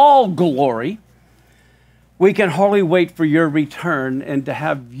all glory. We can hardly wait for your return and to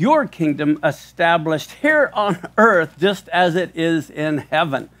have your kingdom established here on earth just as it is in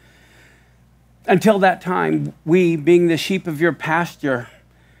heaven. Until that time, we, being the sheep of your pasture,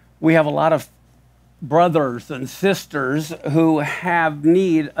 we have a lot of brothers and sisters who have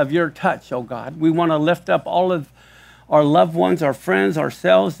need of your touch, oh God. We want to lift up all of our loved ones, our friends,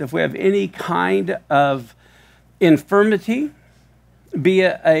 ourselves. If we have any kind of infirmity, be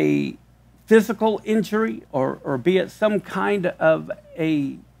it a physical injury or be it some kind of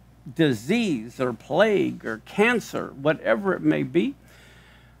a disease or plague or cancer, whatever it may be,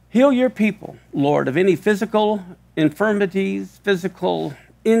 heal your people, Lord, of any physical infirmities, physical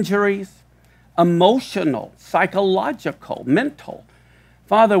injuries, emotional, psychological, mental.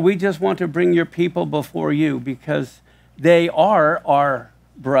 Father, we just want to bring your people before you because they are our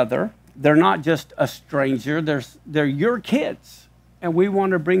brother. They're not just a stranger. They're your kids, and we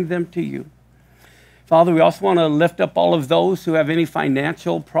want to bring them to you. Father, we also want to lift up all of those who have any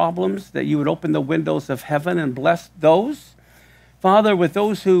financial problems, that you would open the windows of heaven and bless those. Father, with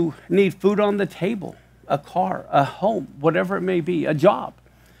those who need food on the table, a car, a home, whatever it may be, a job.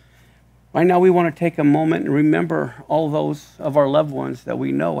 Right now, we want to take a moment and remember all those of our loved ones that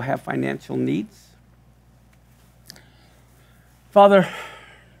we know have financial needs. Father,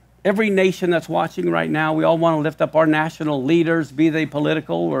 every nation that's watching right now, we all want to lift up our national leaders, be they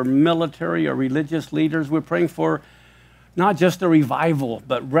political or military or religious leaders. We're praying for not just a revival,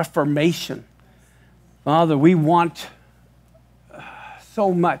 but reformation. Father, we want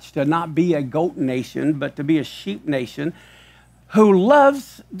so much to not be a goat nation, but to be a sheep nation who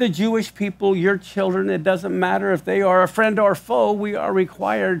loves the Jewish people, your children. It doesn't matter if they are a friend or foe, we are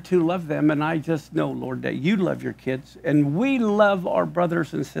required to love them. And I just know, Lord, that you love your kids, and we love our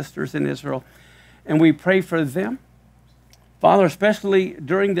brothers and sisters in Israel, and we pray for them. Father, especially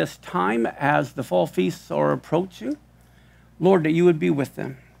during this time as the fall feasts are approaching, Lord, that you would be with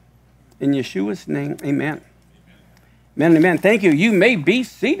them. In Yeshua's name, amen. Amen, amen. Thank you. You may be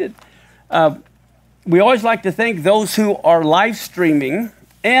seated. We always like to thank those who are live streaming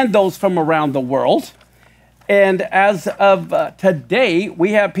and those from around the world. And as of today,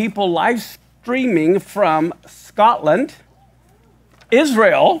 we have people live streaming from Scotland,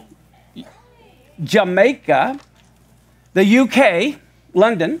 Israel, Jamaica, the UK,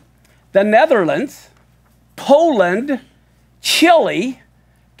 London, the Netherlands, Poland, Chile,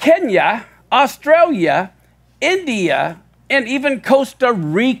 Kenya, Australia, India, and even Costa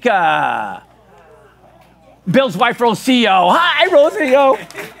Rica. Bill's wife, Rocio. Hi, Rocio.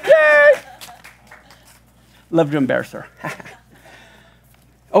 Yay. Love to embarrass her.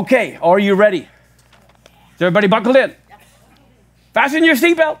 Okay, are you ready? Is everybody buckled in? Fasten your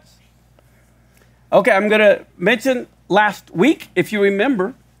seatbelts. Okay, I'm going to mention last week, if you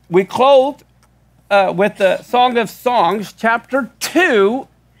remember, we closed with the Song of Songs, chapter 2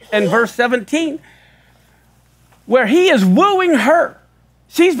 and verse 17, where he is wooing her.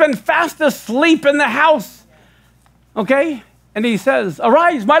 She's been fast asleep in the house, okay? And he says,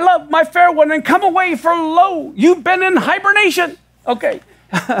 arise, my love, my fair one, and come away, for lo, you've been in hibernation. Okay,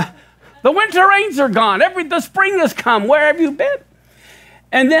 the winter rains are gone. The spring has come. Where have you been?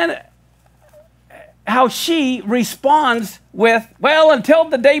 And then how she responds with, well, until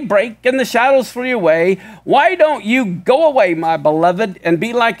the day break and the shadows flee away, why don't you go away, my beloved, and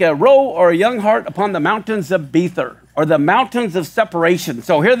be like a roe or a young hart upon the mountains of Bether, or the mountains of separation.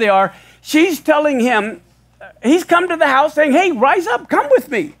 So here they are. She's telling him, he's come to the house saying, hey, rise up, come with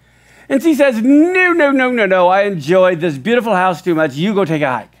me. And she says, no, I enjoy this beautiful house too much. You go take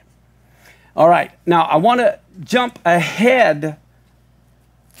a hike. All right, now I want to jump ahead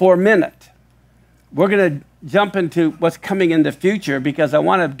for a minute. We're going to jump into what's coming in the future because I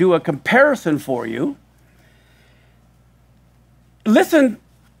want to do a comparison for you. Listen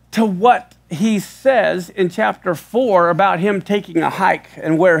to what he says in chapter 4 about him taking a hike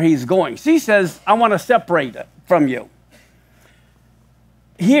and where he's going. She says, I want to separate it from you.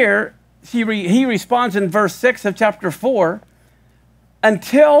 Here, he responds in verse 6 of chapter 4,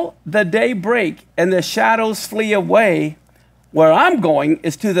 until the day break and the shadows flee away, where I'm going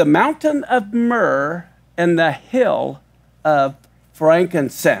is to the mountain of myrrh and the hill of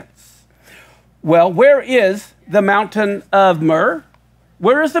frankincense. Well, where is the mountain of myrrh?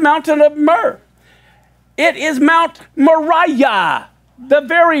 Where is the mountain of myrrh? It is Mount Moriah. The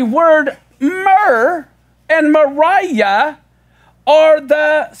very word myrrh and Moriah are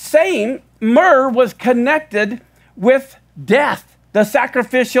the same. Myrrh was connected with death, the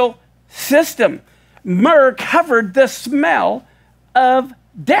sacrificial system. Myrrh covered the smell of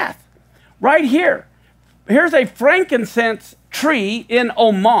death. Right here. Here's a frankincense tree in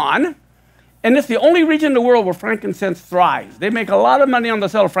Oman, and it's the only region in the world where frankincense thrives. They make a lot of money on the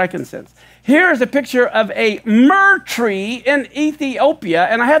sale of frankincense. Here's a picture of a myrrh tree in Ethiopia,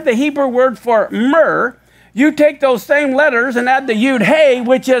 and I have the Hebrew word for myrrh. You take those same letters and add the Yud Hey,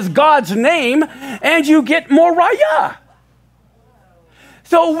 which is God's name, and you get Moriah.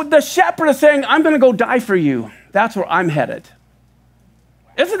 So the shepherd is saying, I'm going to go die for you. That's where I'm headed.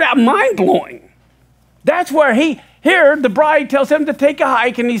 Isn't that mind-blowing? That's where here the bride tells him to take a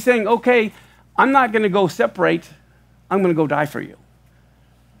hike, and he's saying, okay, I'm not going to go separate. I'm going to go die for you.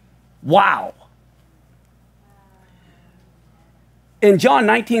 Wow. In John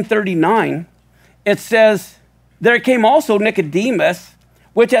 19:39, it says, there came also Nicodemus,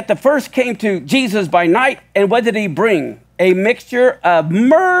 which at the first came to Jesus by night, and what did he bring? A mixture of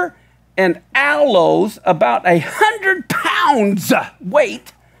myrrh and aloes, about 100 pounds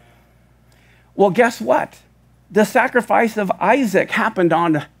weight. Well, guess what? The sacrifice of Isaac happened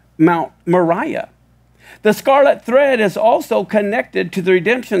on Mount Moriah. The scarlet thread is also connected to the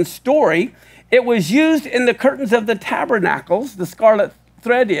redemption story. It was used in the curtains of the tabernacles, the scarlet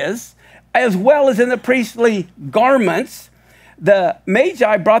thread is, as well as in the priestly garments. The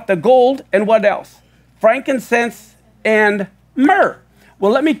Magi brought the gold and what else? Frankincense and myrrh.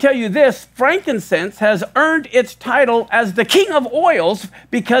 Well, let me tell you this, frankincense has earned its title as the king of oils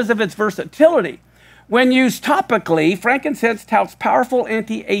because of its versatility. When used topically, frankincense touts powerful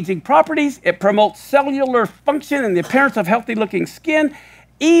anti-aging properties. It promotes cellular function and the appearance of healthy-looking skin,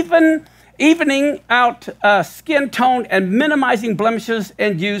 evening out skin tone and minimizing blemishes,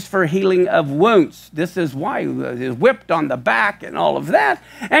 and used for healing of wounds. This is why it is whipped on the back and all of that.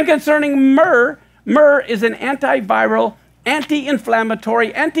 And concerning myrrh, myrrh is an antiviral,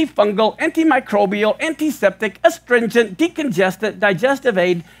 anti-inflammatory, antifungal, antimicrobial, antiseptic, astringent, decongestant, digestive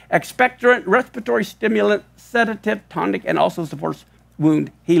aid, expectorant, respiratory stimulant, sedative, tonic, and also supports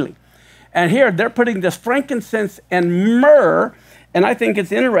wound healing. And here they're putting this frankincense and myrrh, and I think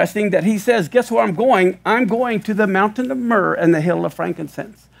it's interesting that he says, guess where I'm going? I'm going to the mountain of myrrh and the hill of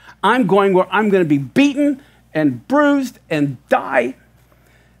frankincense. I'm going where I'm going to be beaten and bruised and die.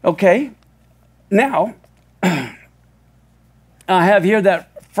 Okay? Now, I have here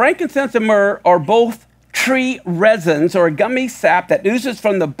that frankincense and myrrh are both tree resins or gummy sap that oozes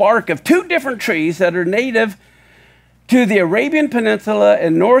from the bark of two different trees that are native to the Arabian Peninsula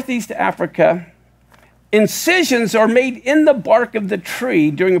and Northeast Africa. Incisions are made in the bark of the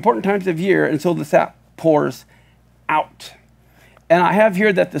tree during important times of year, and so the sap pours out. And I have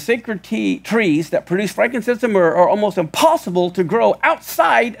here that the sacred trees that produce frankincense and myrrh are almost impossible to grow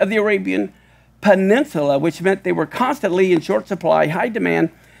outside of the Arabian Peninsula, which meant they were constantly in short supply, high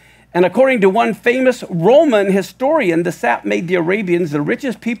demand, And according to one famous Roman historian, the sap made the Arabians the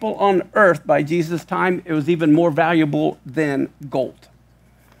richest people on earth by Jesus' time. It was even more valuable than gold.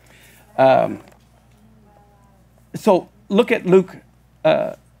 So look at Luke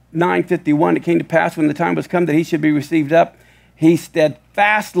 9:51. It came to pass when the time was come that he should be received up, he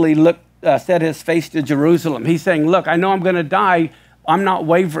steadfastly set his face to Jerusalem. He's saying, look, I know I'm going to die. I'm not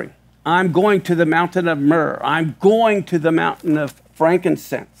wavering. I'm going to the mountain of myrrh. I'm going to the mountain of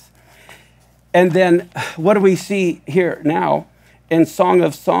frankincense. And then what do we see here now in Song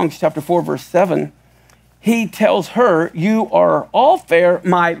of Songs, chapter 4, verse 7? He tells her, you are all fair,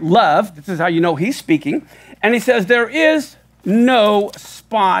 my love. This is how you know he's speaking. And he says, there is no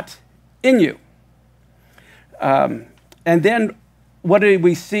spot in you. And then what do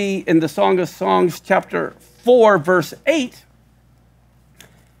we see in the Song of Songs, chapter 4, verse 8?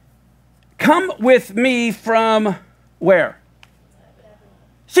 Come with me from where?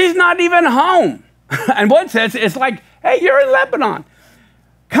 She's not even home. And one says, it's like, hey, you're in Lebanon.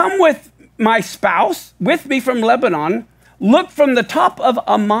 Come with my spouse, with me from Lebanon. Look from the top of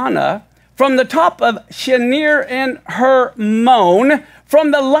Amana, from the top of Shenir and Hermon,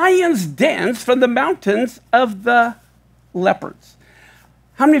 from the lion's dens, from the mountains of the leopards.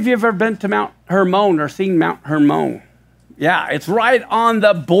 How many of you have ever been to Mount Hermon or seen Mount Hermon? Yeah, it's right on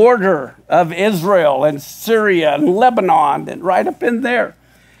the border of Israel and Syria and Lebanon and right up in there.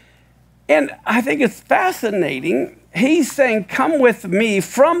 And I think it's fascinating. He's saying, come with me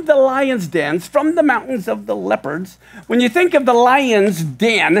from the lion's dens, from the mountains of the leopards. When you think of the lion's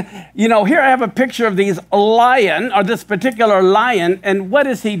den, you know, here I have a picture of this particular lion, and what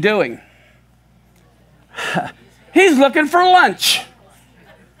is he doing? He's looking for lunch.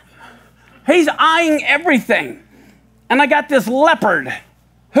 He's eyeing everything. And I got this leopard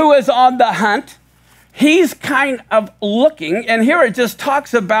who is on the hunt. He's kind of looking, and here it just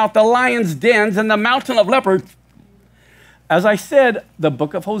talks about the lion's dens and the mountain of leopards. As I said, the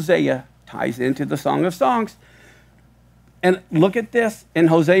book of Hosea ties into the Song of Songs. And look at this in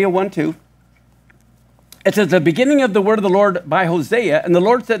Hosea 1:2. It says, the beginning of the word of the Lord by Hosea, and the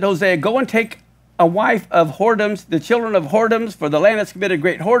Lord said to Hosea, go and take a wife of whoredoms, the children of whoredoms, for the land has committed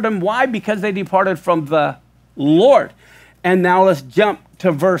great whoredom. Why? Because they departed from the Lord. And now let's jump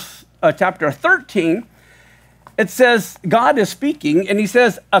to chapter 13. It says, God is speaking, and he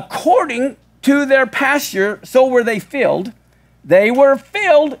says, according to their pasture, so were they filled. They were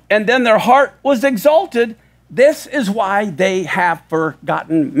filled, and then their heart was exalted. This is why they have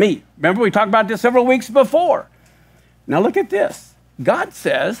forgotten me. Remember, we talked about this several weeks before. Now look at this. God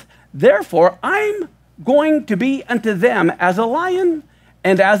says, therefore, I'm going to be unto them as a lion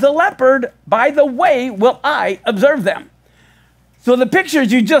and as a leopard. By the way will I observe them. So the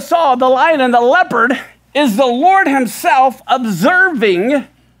pictures you just saw, the lion and the leopard, is the Lord himself observing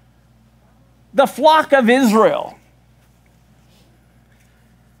the flock of Israel.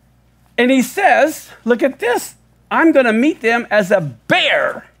 And he says, look at this, I'm going to meet them as a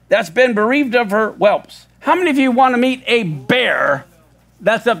bear that's been bereaved of her whelps. How many of you want to meet a bear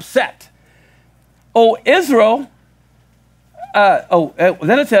that's upset? Oh, Israel,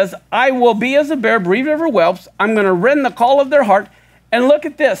 then it says, I will be as a bear bereaved of her whelps. I'm going to rend the call of their heart. And look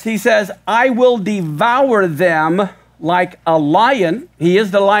at this. He says, I will devour them like a lion. He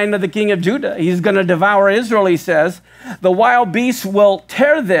is the lion of the king of Judah. He's going to devour Israel, he says. The wild beasts will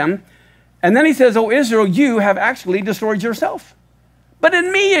tear them. And then he says, oh, Israel, you have actually destroyed yourself. But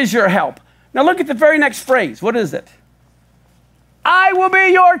in me is your help. Now look at the very next phrase. What is it? I will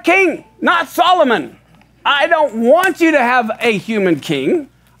be your king, not Solomon. I don't want you to have a human king.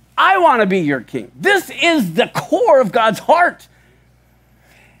 I want to be your king. This is the core of God's heart.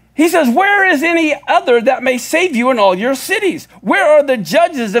 He says, where is any other that may save you in all your cities? Where are the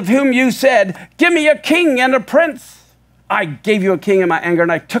judges of whom you said, give me a king and a prince? I gave you a king in my anger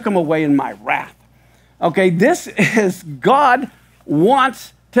and I took him away in my wrath. Okay, this is God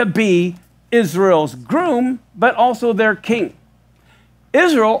wants to be Israel's groom, but also their king.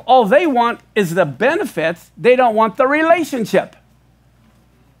 Israel, all they want is the benefits. They don't want the relationship.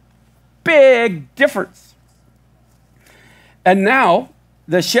 Big difference. And now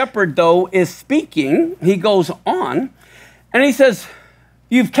the shepherd, though, is speaking. He goes on and he says,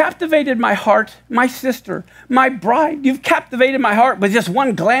 you've captivated my heart, my sister, my bride. You've captivated my heart with just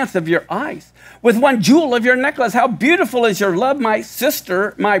one glance of your eyes, with one jewel of your necklace. How beautiful is your love, my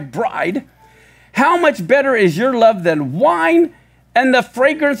sister, my bride. How much better is your love than wine, and the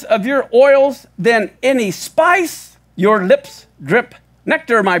fragrance of your oils than any spice? Your lips drip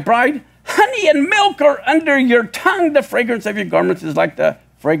nectar, my bride. Honey and milk are under your tongue. The fragrance of your garments is like the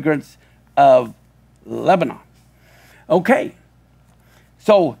fragrance of Lebanon. Okay.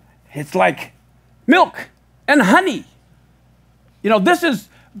 So It's like milk and honey. You know, this is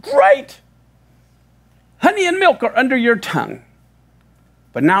great. Honey and milk are under your tongue.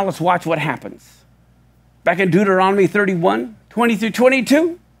 But now let's watch what happens. Back in Deuteronomy 31, 20 through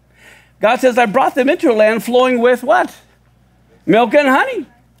 22, God says, I brought them into a land flowing with what? Milk and honey,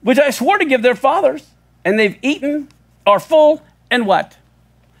 which I swore to give their fathers. And they've eaten, are full, and what?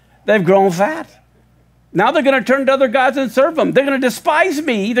 They've grown fat. Now they're going to turn to other gods and serve them. They're going to despise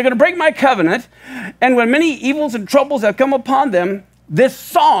me. They're going to break my covenant. And when many evils and troubles have come upon them, this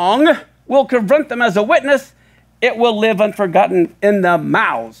song will confront them as a witness. It will live unforgotten in the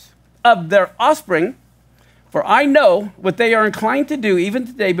mouths of their offspring. For I know what they are inclined to do even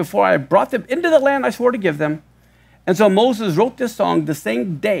today before I brought them into the land I swore to give them. And so Moses wrote this song the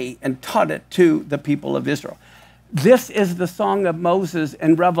same day and taught it to the people of Israel. This is the song of Moses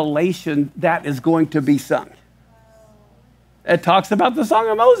in Revelation that is going to be sung. It talks about the song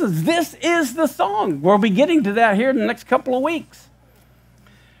of Moses. This is the song. We'll be getting to that here in the next couple of weeks.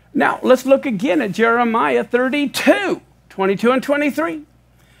 Now, let's look again at Jeremiah 32, 22 and 23.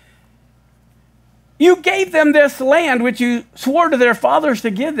 You gave them this land which you swore to their fathers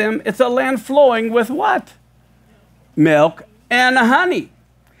to give them. It's a land flowing with what? Milk and honey.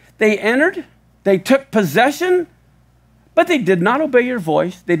 They entered, they took possession, but they did not obey your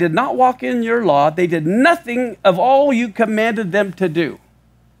voice. They did not walk in your law. They did nothing of all you commanded them to do.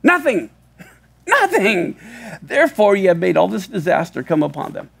 Nothing. Nothing. Therefore, you have made all this disaster come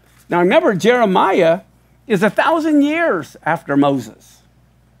upon them. Now, remember, Jeremiah is 1,000 years after Moses.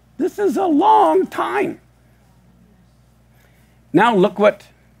 This is a long time. Now, look what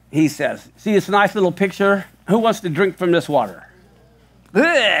he says. See this nice little picture? Who wants to drink from this water?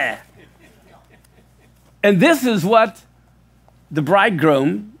 Ugh. And this is what the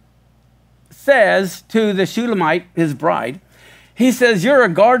bridegroom says to the Shulamite, his bride. He says, you're a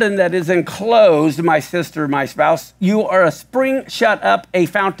garden that is enclosed, my sister, my spouse. You are a spring shut up, a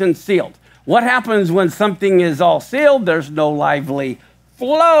fountain sealed. What happens when something is all sealed? There's no lively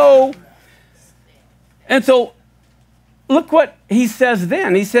flow. And so look what he says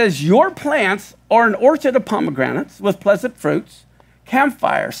then. He says, your plants are an orchard of pomegranates with pleasant fruits,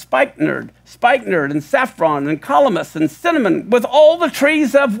 camphire, spikenard, and saffron, and calamus, and cinnamon, with all the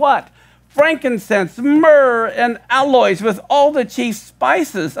trees of what? Frankincense, myrrh, and aloes, with all the chief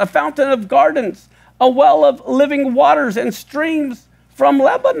spices, a fountain of gardens, a well of living waters and streams from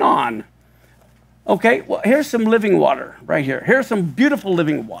Lebanon. Okay, well, here's some living water right here. Here's some beautiful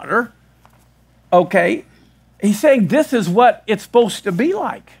living water. Okay, he's saying this is what it's supposed to be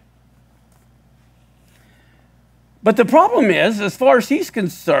like. But the problem is, as far as he's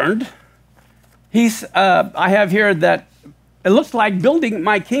concerned, I have here that it looks like building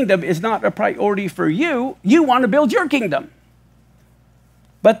my kingdom is not a priority for you. You want to build your kingdom.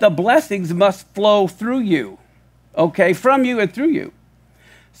 But the blessings must flow through you, okay, from you and through you.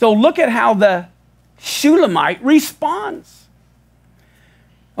 So look at how the Shulamite responds.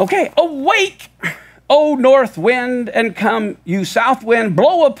 Okay, awake, O north wind, and come, you south wind,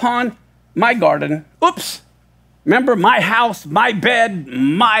 blow upon my garden. Oops. Remember my house, my bed,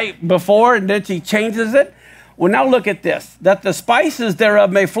 my before, and then she changes it. Well, now look at this, that the spices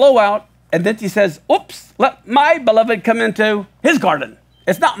thereof may flow out, and then she says, oops, let my beloved come into his garden.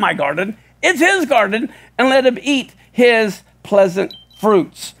 It's not my garden, it's his garden, and let him eat his pleasant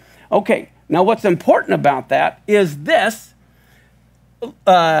fruits. Okay, now what's important about that is this. Look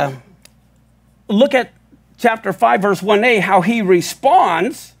at chapter 5, verse 1a, how he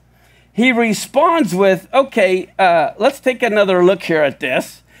responds. He responds with, okay, let's take another look here at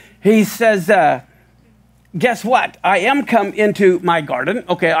this. He says, guess what? I am come into my garden.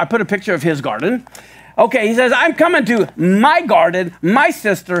 Okay, I put a picture of his garden. Okay, he says, I'm coming to my garden, my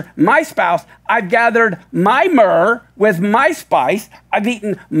sister, my spouse. I've gathered my myrrh with my spice. I've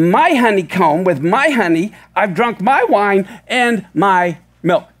eaten my honeycomb with my honey. I've drunk my wine and my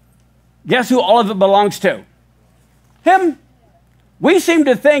milk. Guess who all of it belongs to? Him. We seem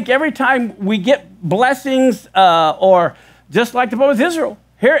to think every time we get blessings or just like the book of Israel,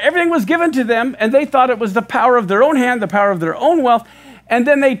 here everything was given to them and they thought it was the power of their own hand, the power of their own wealth, and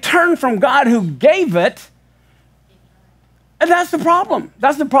then they turn from God who gave it. And that's the problem.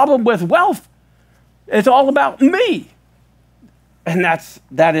 That's the problem with wealth. It's all about me. And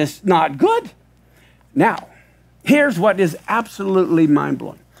that is not good. Now, here's what is absolutely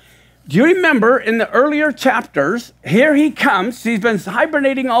mind-blowing. Do you remember in the earlier chapters, here he comes, he's been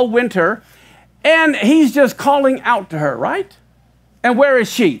hibernating all winter, and he's just calling out to her, right? And where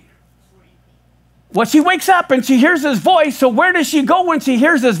is she? Well, she wakes up and she hears his voice, so where does she go when she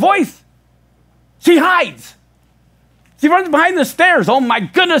hears his voice? She hides. She runs behind the stairs. Oh my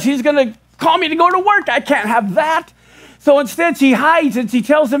goodness, he's going to call me to go to work. I can't have that. So instead she hides and she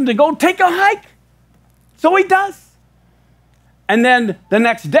tells him to go take a hike. So he does. And then the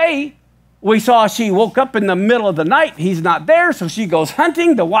next day, we saw she woke up in the middle of the night. He's not there, so she goes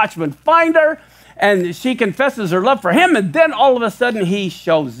hunting. The watchman find her, and she confesses her love for him, and then all of a sudden he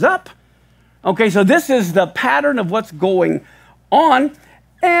shows up. Okay, so this is the pattern of what's going on,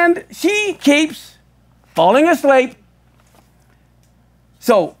 and she keeps falling asleep.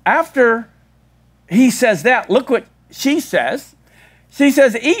 So after he says that, look what she says. She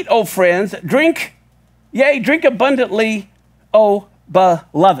says, eat, O friends, drink, yea, drink abundantly, O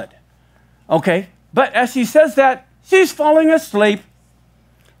beloved. Okay, but as she says that, she's falling asleep.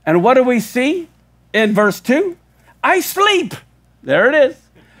 And what do we see in verse 2? I sleep. There it is.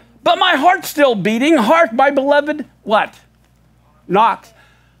 But my heart's still beating. Heart, my beloved, what? Knocks.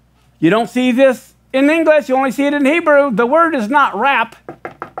 You don't see this in English. You only see it in Hebrew. The word is not rap.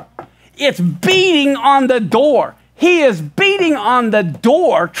 It's beating on the door. He is beating on the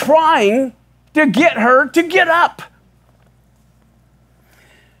door, trying to get her to get up.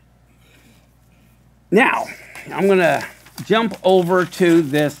 Now, I'm going to jump over to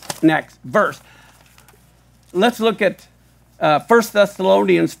this next verse. Let's look at 1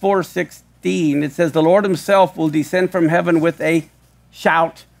 Thessalonians 4:16. It says, the Lord himself will descend from heaven with a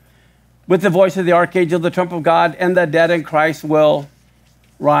shout, with the voice of the archangel, the trump of God, and the dead in Christ will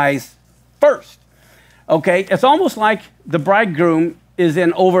rise first. Okay, it's almost like the bridegroom is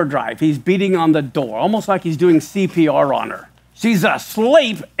in overdrive. He's beating on the door, almost like he's doing CPR on her. She's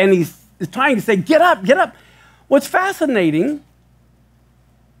asleep, and he's trying to say, get up, get up. What's fascinating,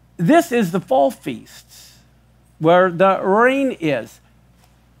 this is the fall feasts where the rain is.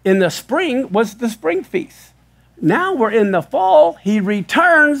 In the spring was the spring feast. Now we're in the fall. He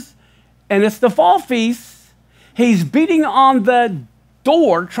returns, and it's the fall feast. He's beating on the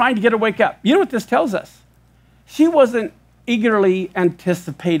door, trying to get her to wake up. You know what this tells us? She wasn't eagerly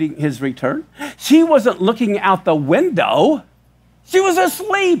anticipating his return. She wasn't looking out the window. She was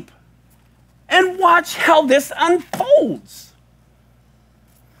asleep. And watch how this unfolds.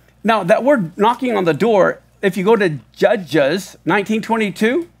 Now, that word knocking on the door, if you go to Judges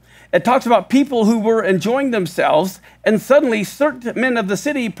 19:22, it talks about people who were enjoying themselves, and suddenly certain men of the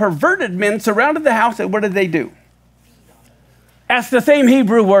city, perverted men, surrounded the house, and what did they do? That's the same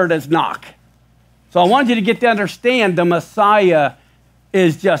Hebrew word as knock. So I want you to get to understand the Messiah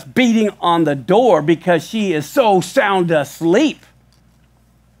is just beating on the door because she is so sound asleep.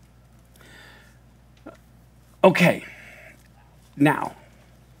 Okay, now,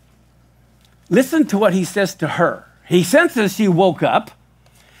 listen to what he says to her. He senses she woke up,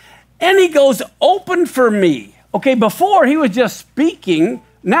 and he goes, open for me. Okay, before he was just speaking,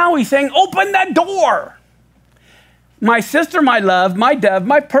 now he's saying, open the door. My sister, my love, my dove,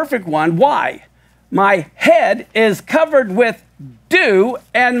 my perfect one. Why? My head is covered with dew,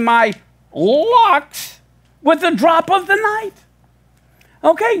 and my locks with the drop of the night.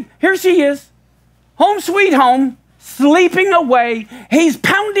 Okay, here she is. Home sweet home, sleeping away. He's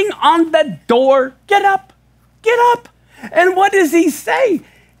pounding on the door. Get up, get up. And what does he say?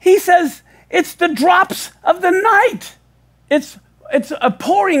 He says, it's the drops of the night. It's a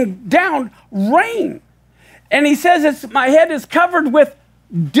pouring down rain. And he says, my head is covered with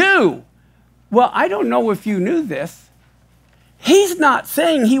dew. Well, I don't know if you knew this. He's not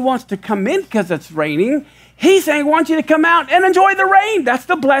saying he wants to come in because it's raining. He's saying, I want you to come out and enjoy the rain. That's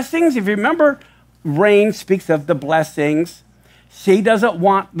the blessings. If you remember, rain speaks of the blessings. She doesn't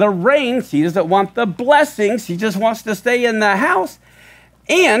want the rain. She doesn't want the blessings. She just wants to stay in the house.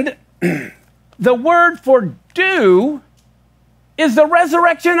 And the word for dew is the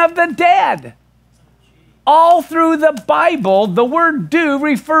resurrection of the dead. All through the Bible, the word dew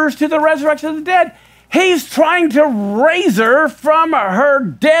refers to the resurrection of the dead. He's trying to raise her from her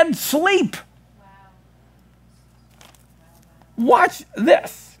dead sleep. Watch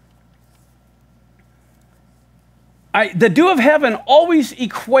this. The dew of heaven always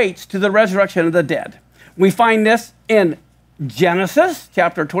equates to the resurrection of the dead. We find this in Genesis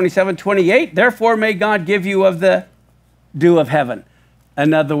chapter 27-28. Therefore may God give you of the dew of heaven.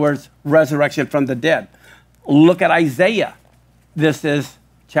 In other words, resurrection from the dead. Look at Isaiah. This is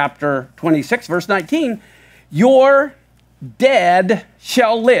chapter 26, verse 19. Your dead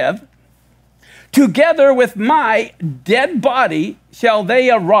shall live. Together with my dead body shall they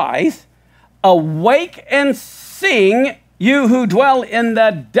arise. Awake and sing, you who dwell in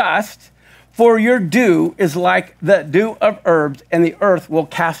the dust, for your dew is like the dew of herbs, and the earth will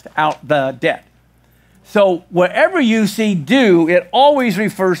cast out the dead. So wherever you see dew, it always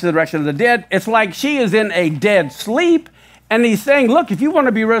refers to the direction of the dead. It's like she is in a dead sleep, and he's saying, look, if you want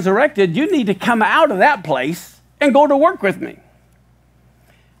to be resurrected, you need to come out of that place and go to work with me.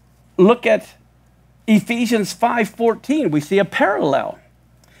 Look at Ephesians 5:14. We see a parallel.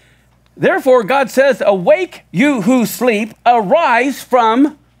 Therefore, God says, awake, you who sleep, arise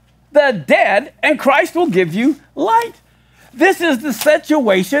from the dead, and Christ will give you light. This is the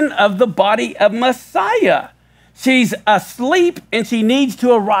situation of the body of Messiah. She's asleep, and she needs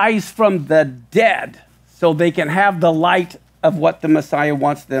to arise from the dead so they can have the light of what the Messiah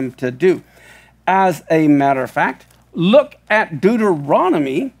wants them to do. As a matter of fact, look at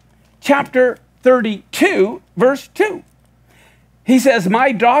Deuteronomy chapter 32, verse 2. He says,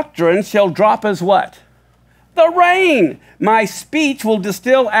 my doctrine shall drop as what? The rain. My speech will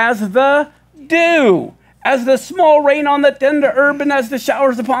distill as the dew, as the small rain on the tender herb, and as the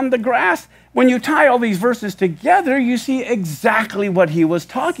showers upon the grass. When you tie all these verses together, you see exactly what he was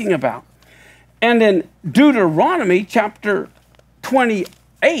talking about. And in Deuteronomy chapter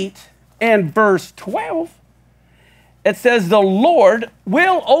 28 and verse 12, it says, the Lord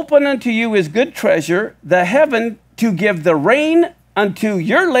will open unto you his good treasure, the heaven, to give the rain unto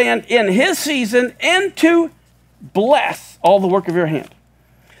your land in his season, and to bless all the work of your hand.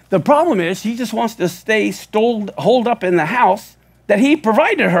 The problem is she just wants to stay holed up in the house that he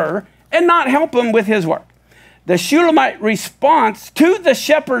provided her and not help him with his work. The Shulamite response to the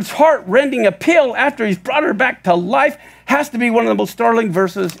shepherd's heart-rending appeal after he's brought her back to life has to be one of the most startling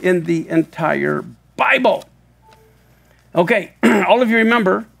verses in the entire Bible. Okay, all of you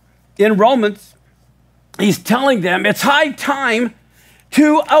remember in Romans, he's telling them it's high time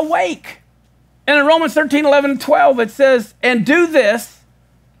to awake. And in Romans 13, 11, 12, it says, and do this,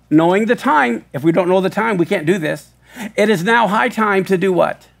 knowing the time. If we don't know the time, we can't do this. It is now high time to do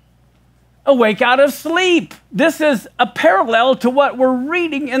what? Awake out of sleep. This is a parallel to what we're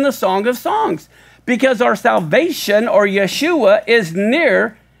reading in the Song of Songs, because our salvation, or Yeshua, is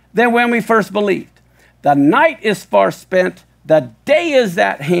nearer than when we first believed. The night is far spent, the day is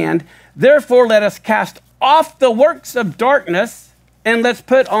at hand. Therefore, let us cast off the works of darkness, and let's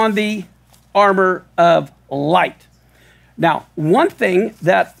put on the armor of light. Now, one thing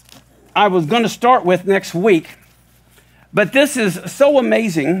that I was going to start with next week, but this is so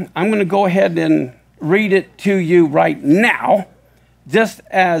amazing, I'm going to go ahead and read it to you right now, just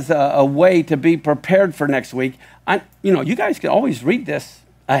as a way to be prepared for next week. You guys can always read this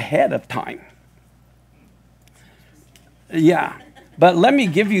ahead of time. Yeah, but let me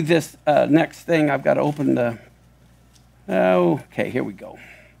give you this next thing. I've got to open the... Okay, here we go.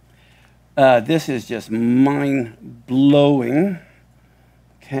 This is just mind-blowing.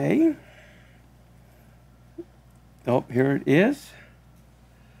 Okay. Oh, here it is.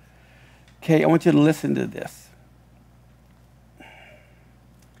 Okay, I want you to listen to this.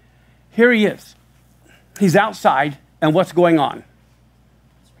 Here he is. He's outside, and what's going on?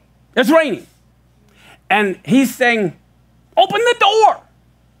 It's raining. And he's saying, open the door,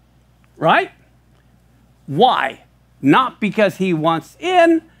 right? Why? Not because he wants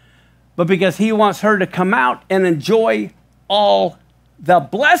in, but because he wants her to come out and enjoy all the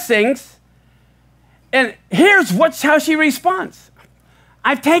blessings. And here's how she responds.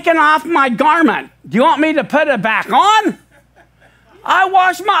 I've taken off my garment. Do you want me to put it back on? I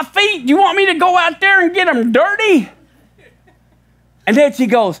wash my feet. Do you want me to go out there and get them dirty? And then she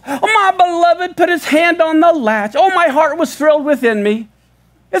goes, oh, my beloved put his hand on the latch. Oh, my heart was thrilled within me.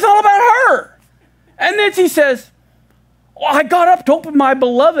 It's all about her. And then she says, oh, I got up to open my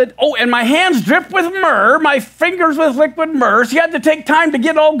beloved. Oh, and my hands dripped with myrrh, my fingers with liquid myrrh. She had to take time to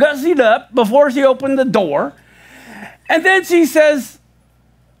get all gussied up before she opened the door. And then she says,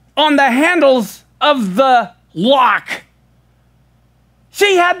 on the handles of the lock,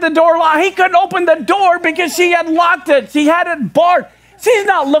 she had the door locked. He couldn't open the door because she had locked it. She had it barred. She's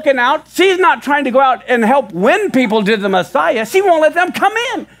not looking out. She's not trying to go out and help win people to the Messiah. She won't let them come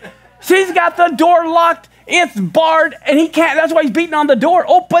in. She's got the door locked. It's barred, and he can't. That's why he's beating on the door.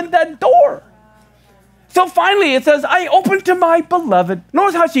 Open the door. So finally it says, I opened to my beloved.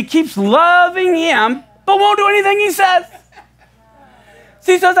 Notice how she keeps loving him, but won't do anything he says.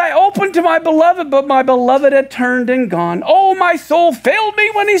 She says, I opened to my beloved, but my beloved had turned and gone. Oh, my soul failed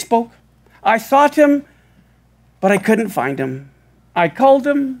me when he spoke. I sought him, but I couldn't find him. I called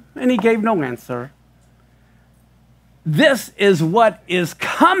him, and he gave no answer. This is what is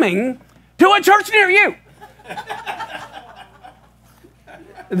coming to a church near you.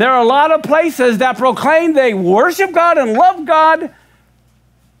 There are a lot of places that proclaim they worship God and love God.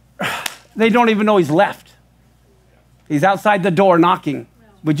 They don't even know he's left. He's outside the door knocking.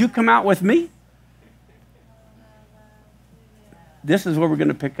 Would you come out with me? this is where we're going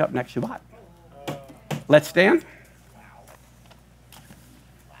to pick up next Shabbat. Let's stand.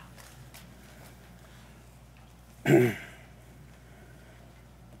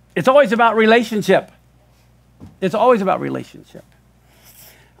 It's always about relationship. It's always about relationship.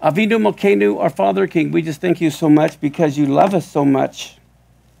 Avinu Malkeinu, our Father King, we just thank you so much because you love us so much.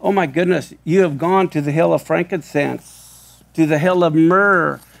 Oh my goodness, you have gone to the hill of frankincense, to the hill of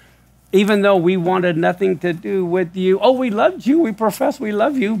myrrh, even though we wanted nothing to do with you. Oh, we loved you, we profess we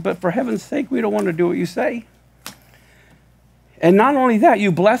love you, but for heaven's sake, we don't want to do what you say. And not only that,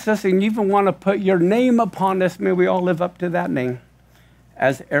 you bless us and you even want to put your name upon us. May we all live up to that name.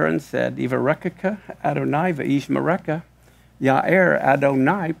 As Aaron said, Ivarekaka Adonai Va'ish Mareka, Ya'er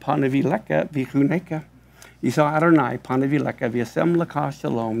Adonai Panavileka Vichuneka. Yisa Adonai Panavileka Vyasem Laka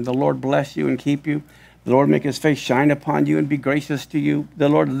Shalom. The Lord bless you and keep you. The Lord make his face shine upon you and be gracious to you. The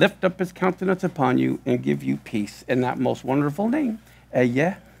Lord lift up his countenance upon you and give you peace. In that most wonderful name,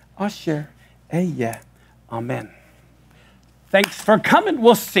 Eyeh Asher Eyeh. Amen. Thanks for coming.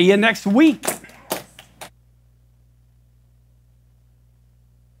 We'll see you next week.